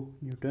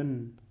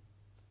 kilonewton.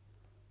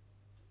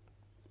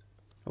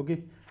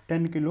 Okay,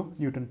 10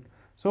 kilonewton.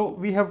 So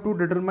we have to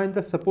determine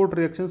the support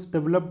reactions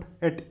developed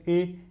at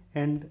A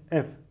and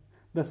F,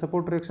 the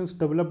support reactions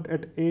developed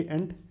at A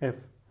and F.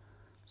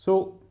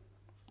 So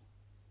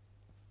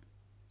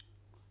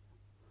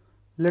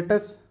let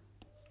us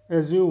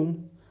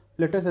assume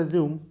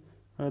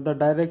the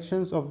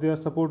directions of their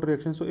support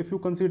reaction. So if you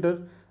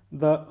consider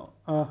the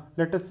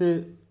let us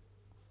say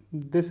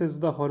this is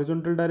the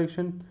horizontal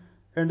direction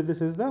and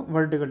this is the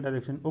vertical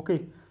direction.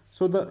 Okay,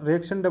 so the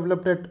reaction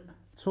developed at,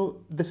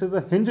 so this is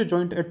a hinge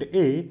joint at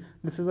A,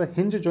 this is a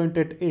hinge joint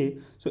at A.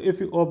 So if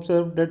you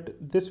observe that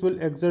this will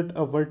exert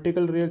a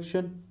vertical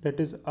reaction, that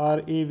is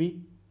RAV,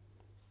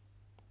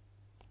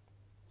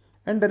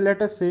 and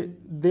let us say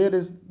there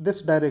is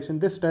this direction,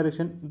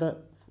 the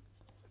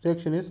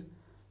reaction is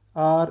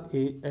RAH.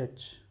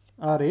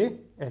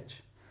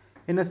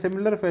 In a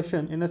similar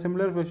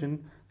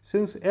fashion,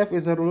 since F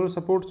is a roller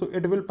support, so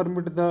it will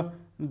permit the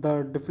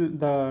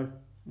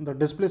the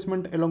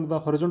displacement along the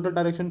horizontal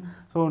direction.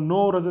 So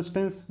no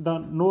resistance,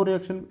 no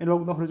reaction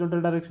along the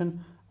horizontal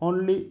direction,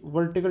 only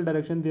vertical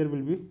direction there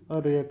will be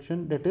a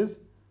reaction, that is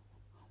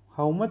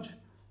how much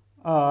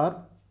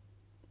RFV.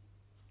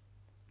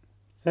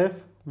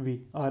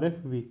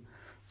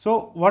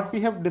 So what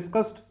we have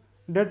discussed,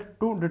 that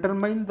to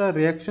determine the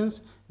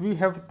reactions we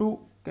have to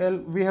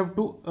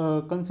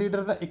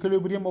consider the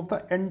equilibrium of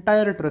the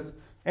entire truss.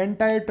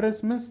 Entire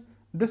truss means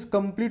this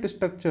complete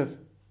structure.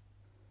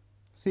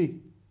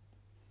 See,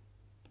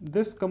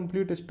 this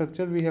complete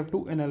structure we have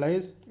to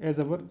analyze as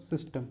our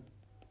system,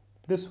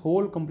 this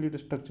whole complete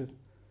structure.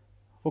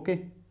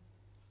 Okay,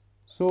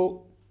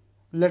 so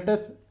let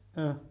us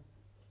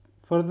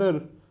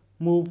further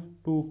move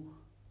to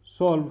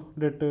solve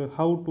that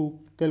how to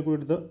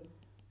calculate the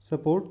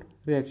support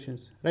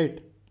reactions, right?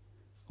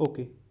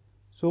 Okay,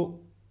 so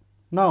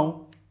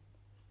now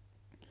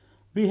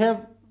we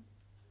have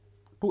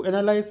to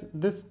analyze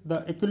this,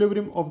 the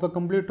equilibrium of the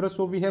complete truss.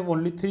 So we have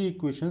only three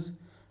equations,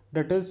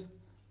 that is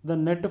the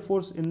net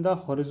force in the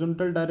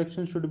horizontal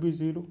direction should be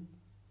 0,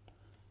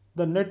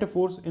 the net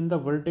force in the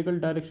vertical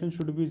direction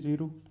should be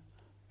 0,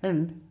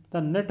 and the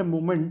net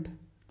moment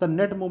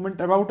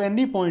about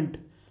any point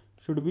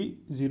should be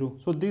 0.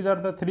 So these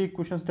are the three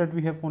equations that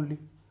we have only.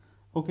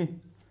 Okay,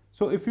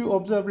 so if you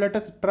observe, let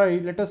us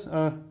write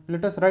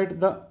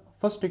the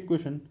first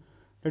equation,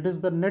 that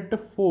is the net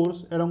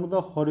force along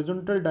the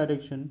horizontal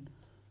direction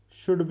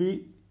should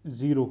be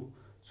 0.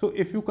 So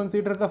if you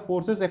consider the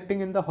forces acting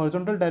in the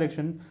horizontal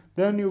direction,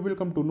 then you will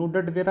come to know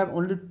that there are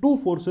only two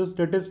forces,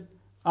 that is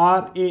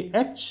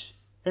RAH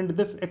and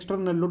this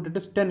external load, that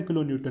is 10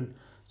 kilonewton.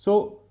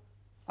 So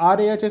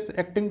RAH is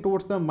acting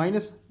towards the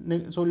minus,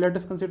 so let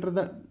us consider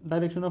the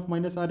direction of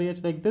minus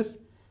RAH like this,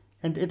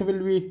 and it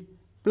will be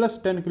plus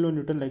 10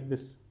 kilonewton like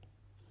this.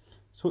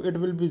 So it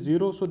will be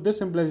 0. So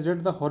this implies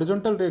that the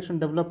horizontal reaction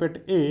developed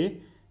at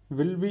A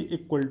will be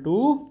equal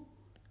to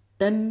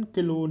 10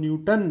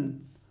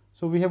 kilonewton.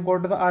 So we have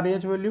got the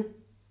RAH value,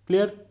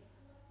 clear?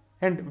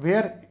 And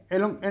where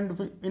along,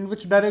 and in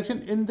which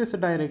direction? In this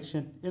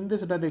direction. In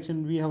this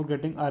direction we are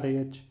getting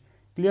RAH,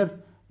 clear?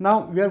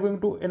 Now we are going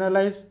to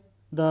analyze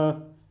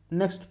the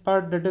next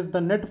part, that is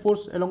the net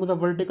force along the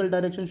vertical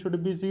direction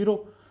should be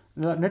 0.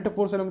 The net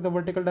force along the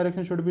vertical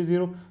direction should be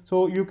 0.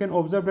 So you can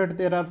observe that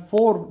there are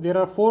four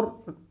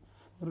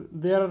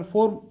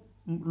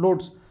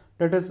loads,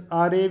 that is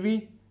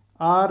RAV,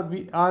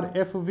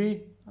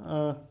 RFV,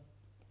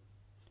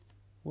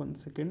 one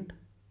second,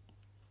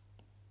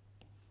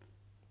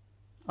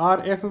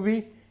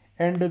 RFV,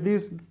 and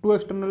these two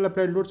external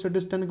applied loads, it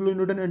is 10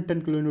 kilonewton and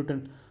 10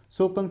 kilonewton.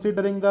 So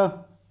considering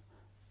the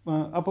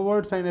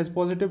upward sign as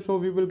positive, so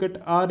we will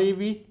get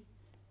RAV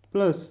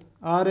plus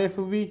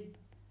RFV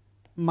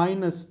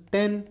minus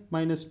 10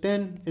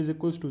 is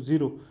equals to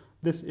 0.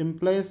 This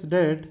implies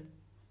that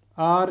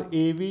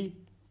RAV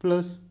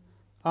plus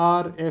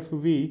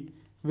RFV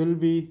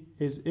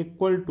is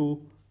equal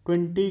to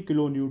 20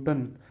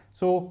 kilonewton.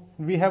 So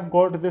we have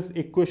got this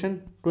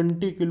equation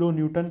 20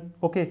 kilonewton.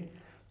 Okay,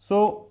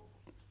 so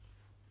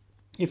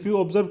if you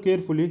observe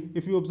carefully,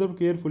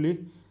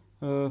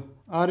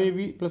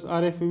 RAV plus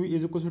RFV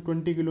is equal to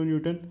 20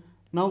 kilonewton.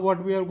 Now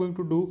what we are going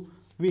to do,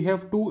 we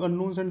have two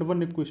unknowns and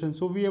one equation.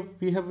 So we have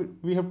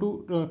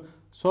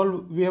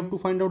to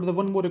find out the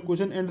one more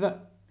equation,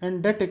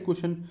 and that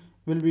equation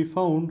will be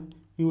found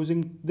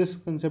using this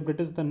concept, that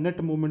is the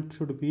net moment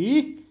should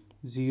be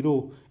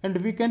 0,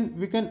 and we can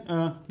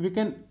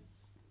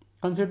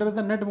consider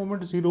the net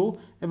moment 0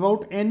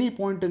 about any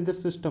point in this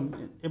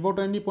system, about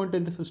any point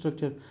in this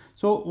structure.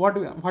 So what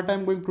I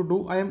am going to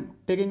do, I am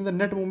taking the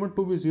net moment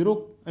to be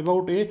 0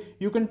 about A.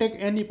 You can take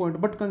any point,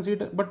 but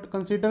consider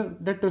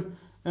that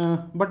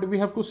but we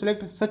have to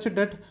select such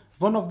that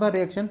one of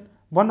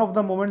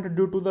the moment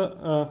due to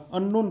the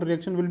unknown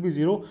reaction will be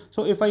 0.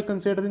 So if I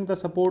considering the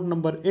support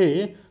number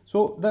A,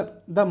 so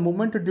the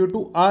moment due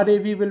to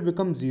RAV will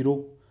become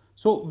 0.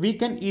 So we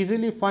can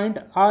easily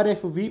find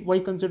RFV by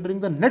considering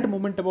the net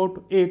moment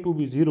about A to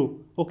be 0.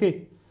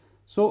 Okay,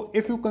 so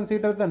if you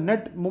consider the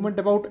net moment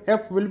about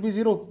F will be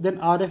 0, then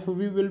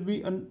RFV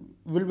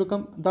will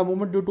become, the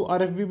moment due to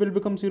RFV will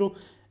become 0.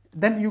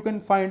 Then you can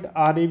find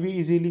RAV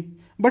easily.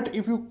 But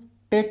if you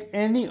take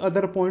any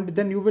other point,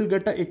 then you will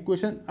get an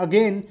equation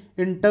again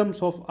in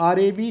terms of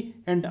RAV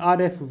and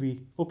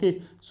RFV.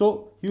 Okay,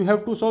 so you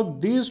have to solve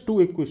these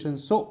two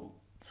equations. So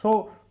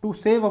to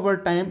save our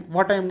time,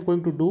 what I am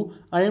going to do,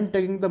 I am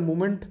taking the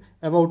moment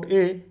about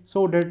A,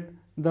 so that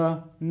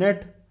the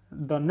net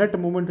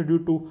moment due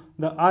to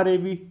the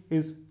RAV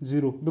is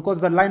 0, because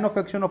the line of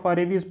action of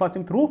RAV is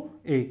passing through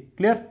A,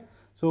 clear?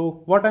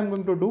 So what I am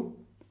going to do,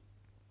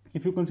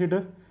 if you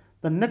consider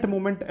the net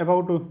moment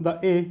about the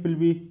A will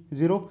be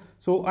 0,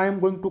 so I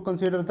am going to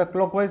consider the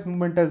clockwise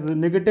movement as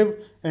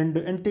negative and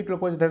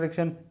anti-clockwise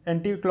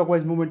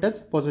movement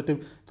as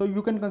positive. So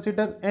you can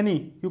consider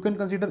any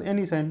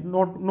sign,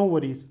 no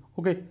worries.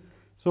 Okay,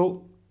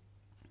 so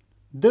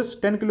this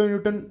 10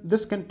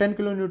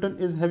 kilonewton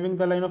is having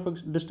the line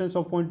of distance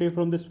of point A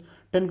from this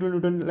 10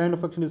 kilonewton line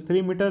of action is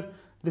 3 meter.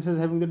 this is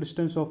having the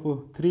distance of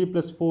 3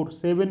 plus 4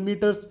 7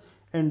 meters,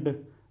 and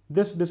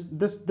this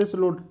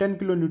load 10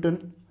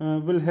 kilonewton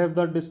will have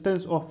the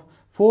distance of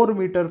 4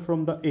 meter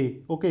from the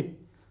A. Okay,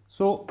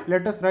 so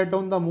let us write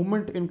down the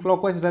moment in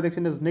clockwise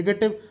direction as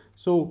negative.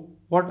 So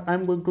what I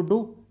am going to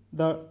do,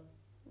 the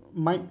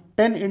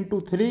 10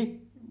 into 3,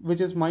 which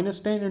is minus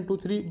 10 into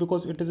 3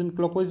 because it is in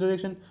clockwise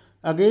direction,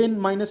 again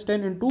minus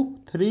 10 into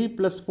 3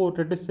 plus 4,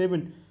 that is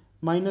 7,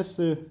 minus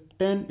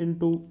 10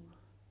 into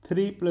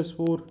 3 plus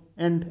 4,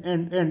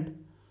 and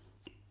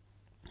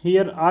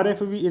here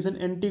RFV is in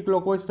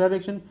anti-clockwise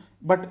direction,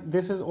 but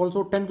this is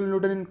also 10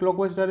 kilonewton in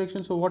clockwise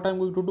direction. So what I'm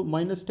going to do,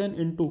 minus 10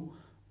 into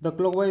the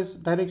clockwise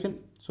direction,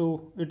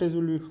 so it is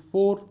will be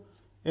 4,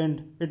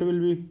 and it will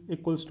be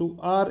equals to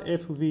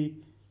RFV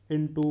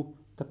into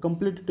the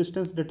complete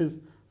distance, that is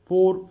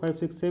 4 5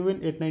 6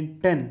 7 8 9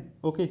 10.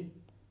 Okay,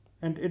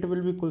 and it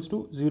will be equals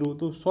to 0.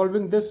 So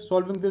solving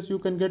this you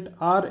can get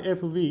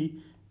RFV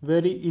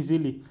very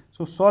easily.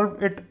 So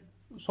solve it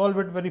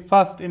very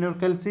fast in your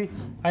calci.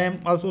 I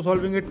am also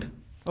solving it.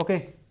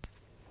 Okay,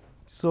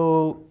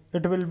 so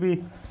it will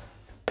be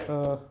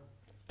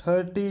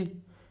 30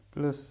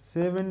 plus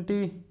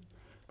 70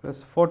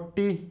 plus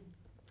 40,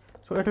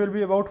 so it will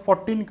be about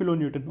 14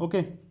 kilonewton.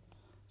 Okay,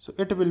 so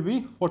it will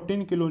be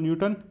 14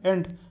 kilonewton,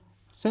 and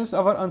since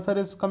our answer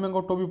is coming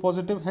out to be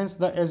positive, hence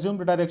the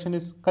assumed direction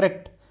is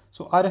correct.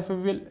 So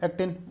RFV will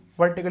act in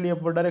vertically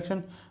upward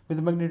direction with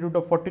magnitude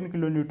of 14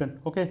 kilonewton.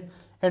 Okay,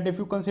 and if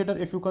you consider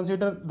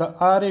the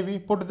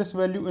RAV, put this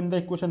value in the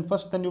equation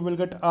first, then you will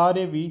get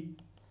RAV.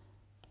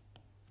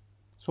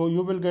 So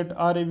you will get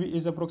RAV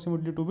is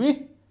approximately to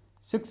be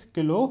 6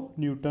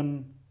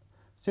 kilonewton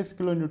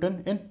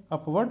in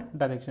upward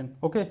direction.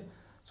 Okay,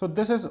 so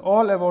this is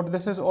all about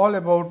the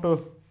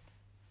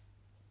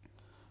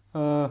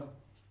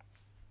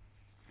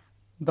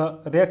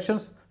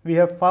reactions we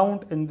have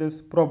found in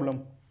this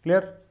problem.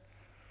 Clear?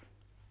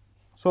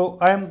 So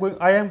I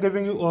am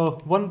giving you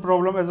one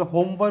problem as a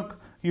homework.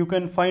 You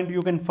can find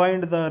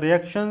the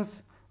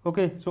reactions.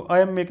 Okay, so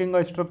I am making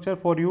a structure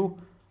for you,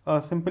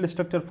 a simple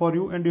structure for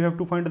you, and you have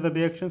to find the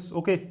reactions.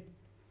 Okay,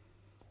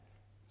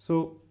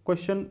 so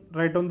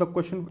write down the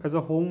question as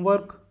a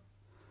homework.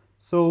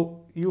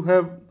 So you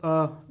have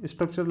a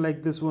structure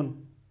like this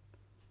one.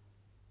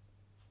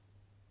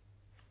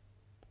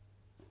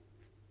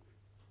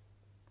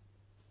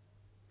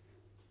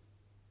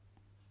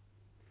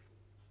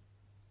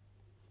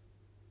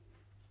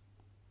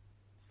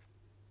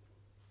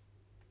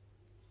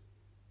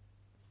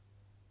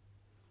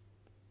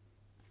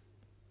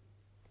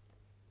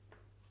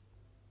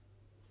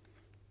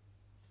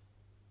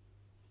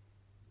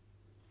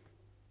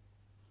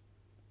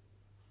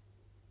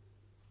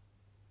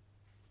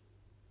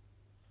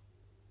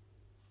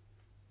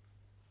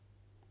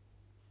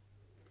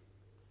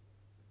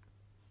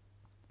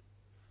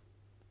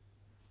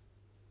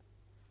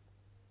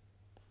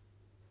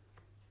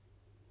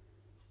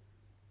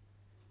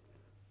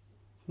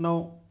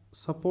 Now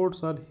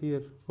supports are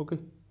here. Okay,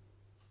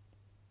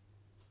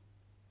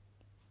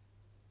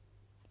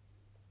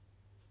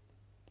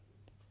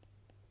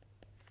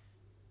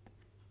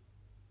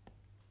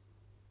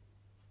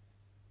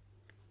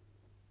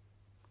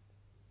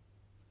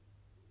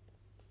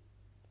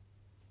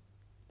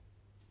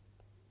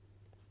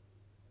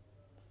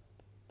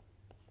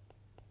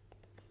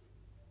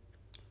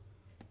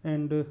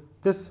 and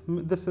this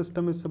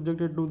system is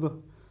subjected to the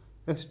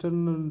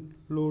external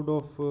load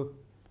of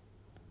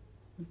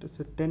it is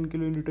a 10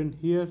 kilonewton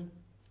here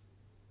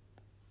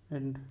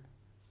and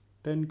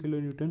 10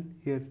 kilonewton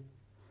here.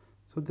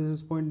 So this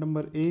is point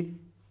number A,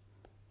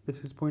 this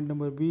is point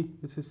number B,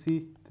 this is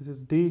C, this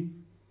is D,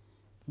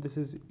 this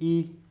is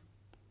E,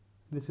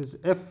 this is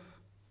F,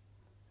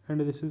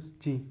 and this is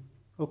G.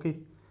 Okay,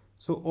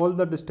 so all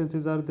the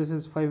distances are, this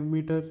is 5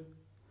 meter,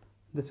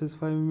 this is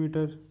 5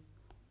 meter,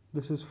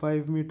 this is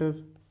 5 meter,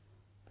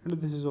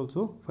 and this is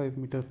also 5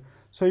 meter.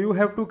 So you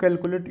have to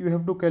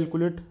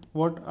calculate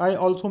what I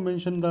also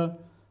mentioned, the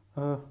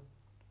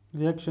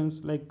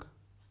reactions like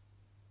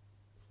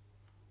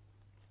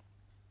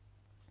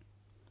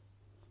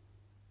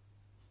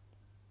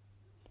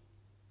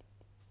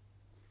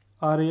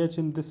RAH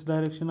in this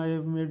direction I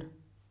have made,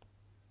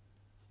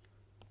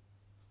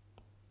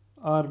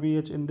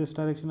 RBH in this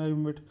direction I have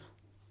made,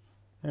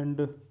 and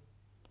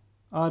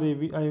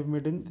RAV I have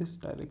made in this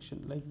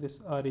direction like this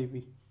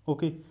RAV.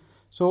 Okay,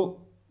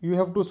 so you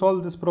have to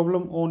solve this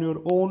problem on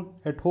your own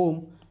at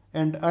home,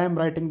 and I am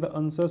writing the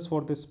answers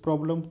for this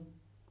problem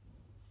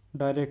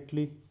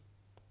directly.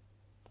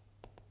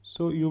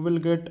 So you will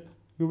get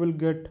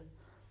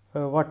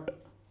what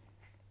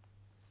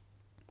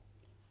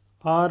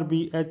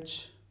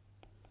RBH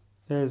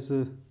as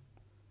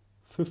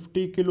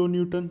 50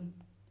 kilonewton,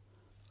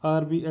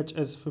 RBH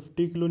as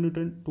 50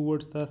 kilonewton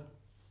towards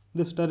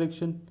this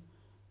direction,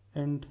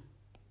 and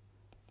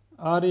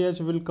RAH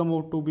will come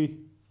out to be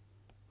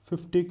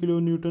 50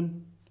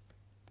 kilonewton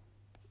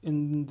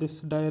in this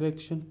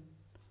direction.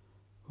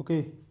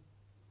 Okay,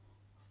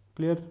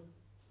 clear?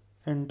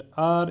 And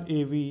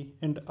RAV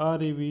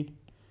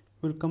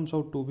will comes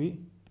out to be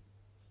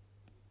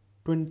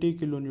 20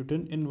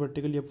 kilonewton in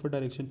vertically upward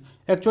direction.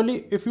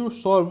 Actually, if you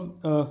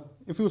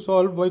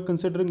solve by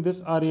considering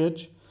this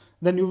RH,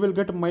 then you will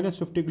get minus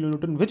 50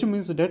 kilonewton, which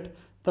means that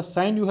the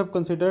sign you have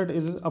considered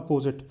is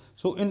opposite.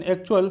 So in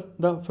actual,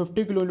 the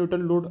 50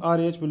 kilonewton load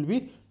RH will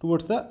be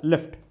towards the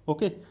left.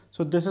 Okay,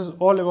 so this is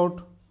all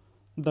about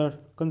the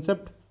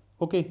concept.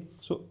 Okay,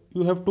 so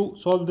you have to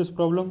solve this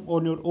problem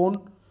on your own,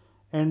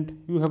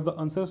 and you have the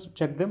answers,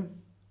 check them,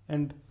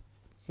 and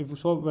if you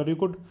solve, very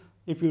good.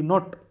 If you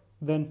not,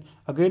 then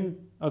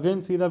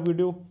again see the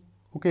video.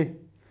 Okay,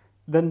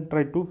 then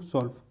try to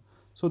solve.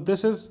 So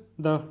this is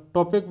the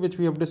topic which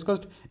we have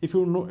discussed. If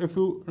you know, if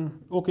you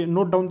okay,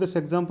 note down this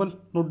example,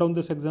 note down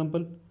this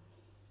example.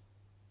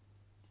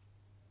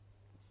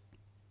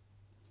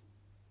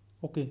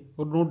 Okay,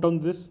 or note down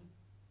this,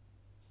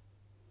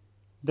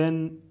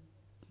 then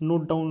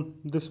note down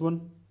this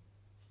one.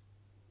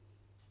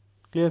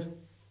 Clear?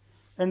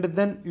 And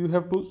then you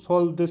have to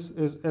solve this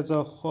as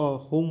a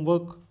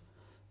homework.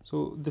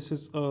 So this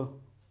is a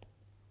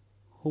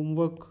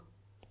homework.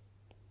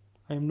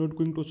 I am not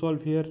going to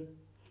solve here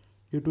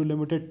due to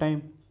limited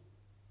time.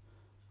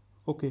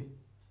 Okay,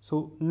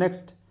 so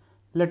next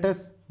let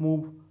us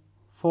move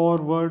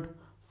forward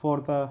for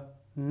the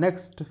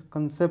next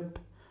concept,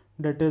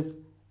 that is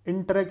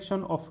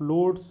interaction of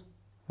loads,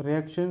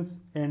 reactions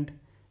and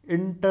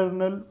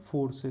internal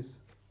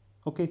forces.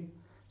 Okay,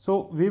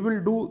 so we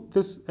will do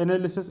this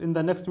analysis in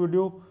the next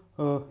video.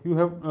 You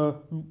have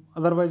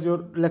otherwise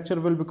your lecture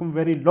will become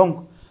very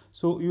long,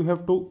 so you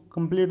have to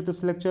complete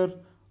this lecture.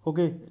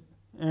 Okay,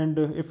 and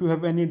if you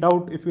have any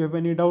doubt,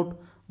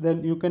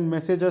 then you can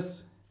message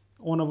us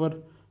on our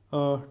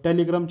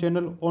telegram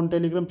channel. On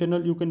telegram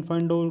channel you can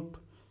find out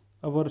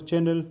our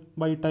channel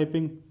by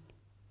typing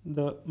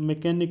the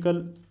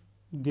mechanical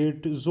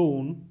gate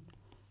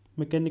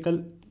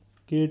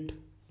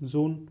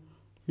zone.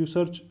 You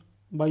search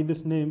by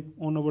this name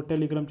on our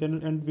telegram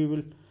channel, and we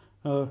will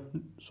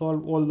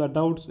solve all the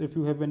doubts. If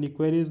you have any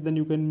queries, then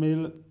you can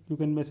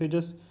message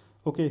us.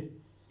 Okay,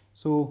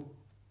 so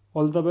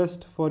all the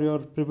best for your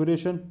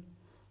preparation.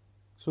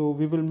 So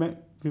we will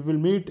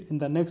meet in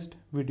the next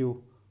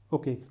video.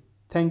 Okay,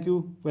 thank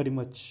you very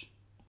much.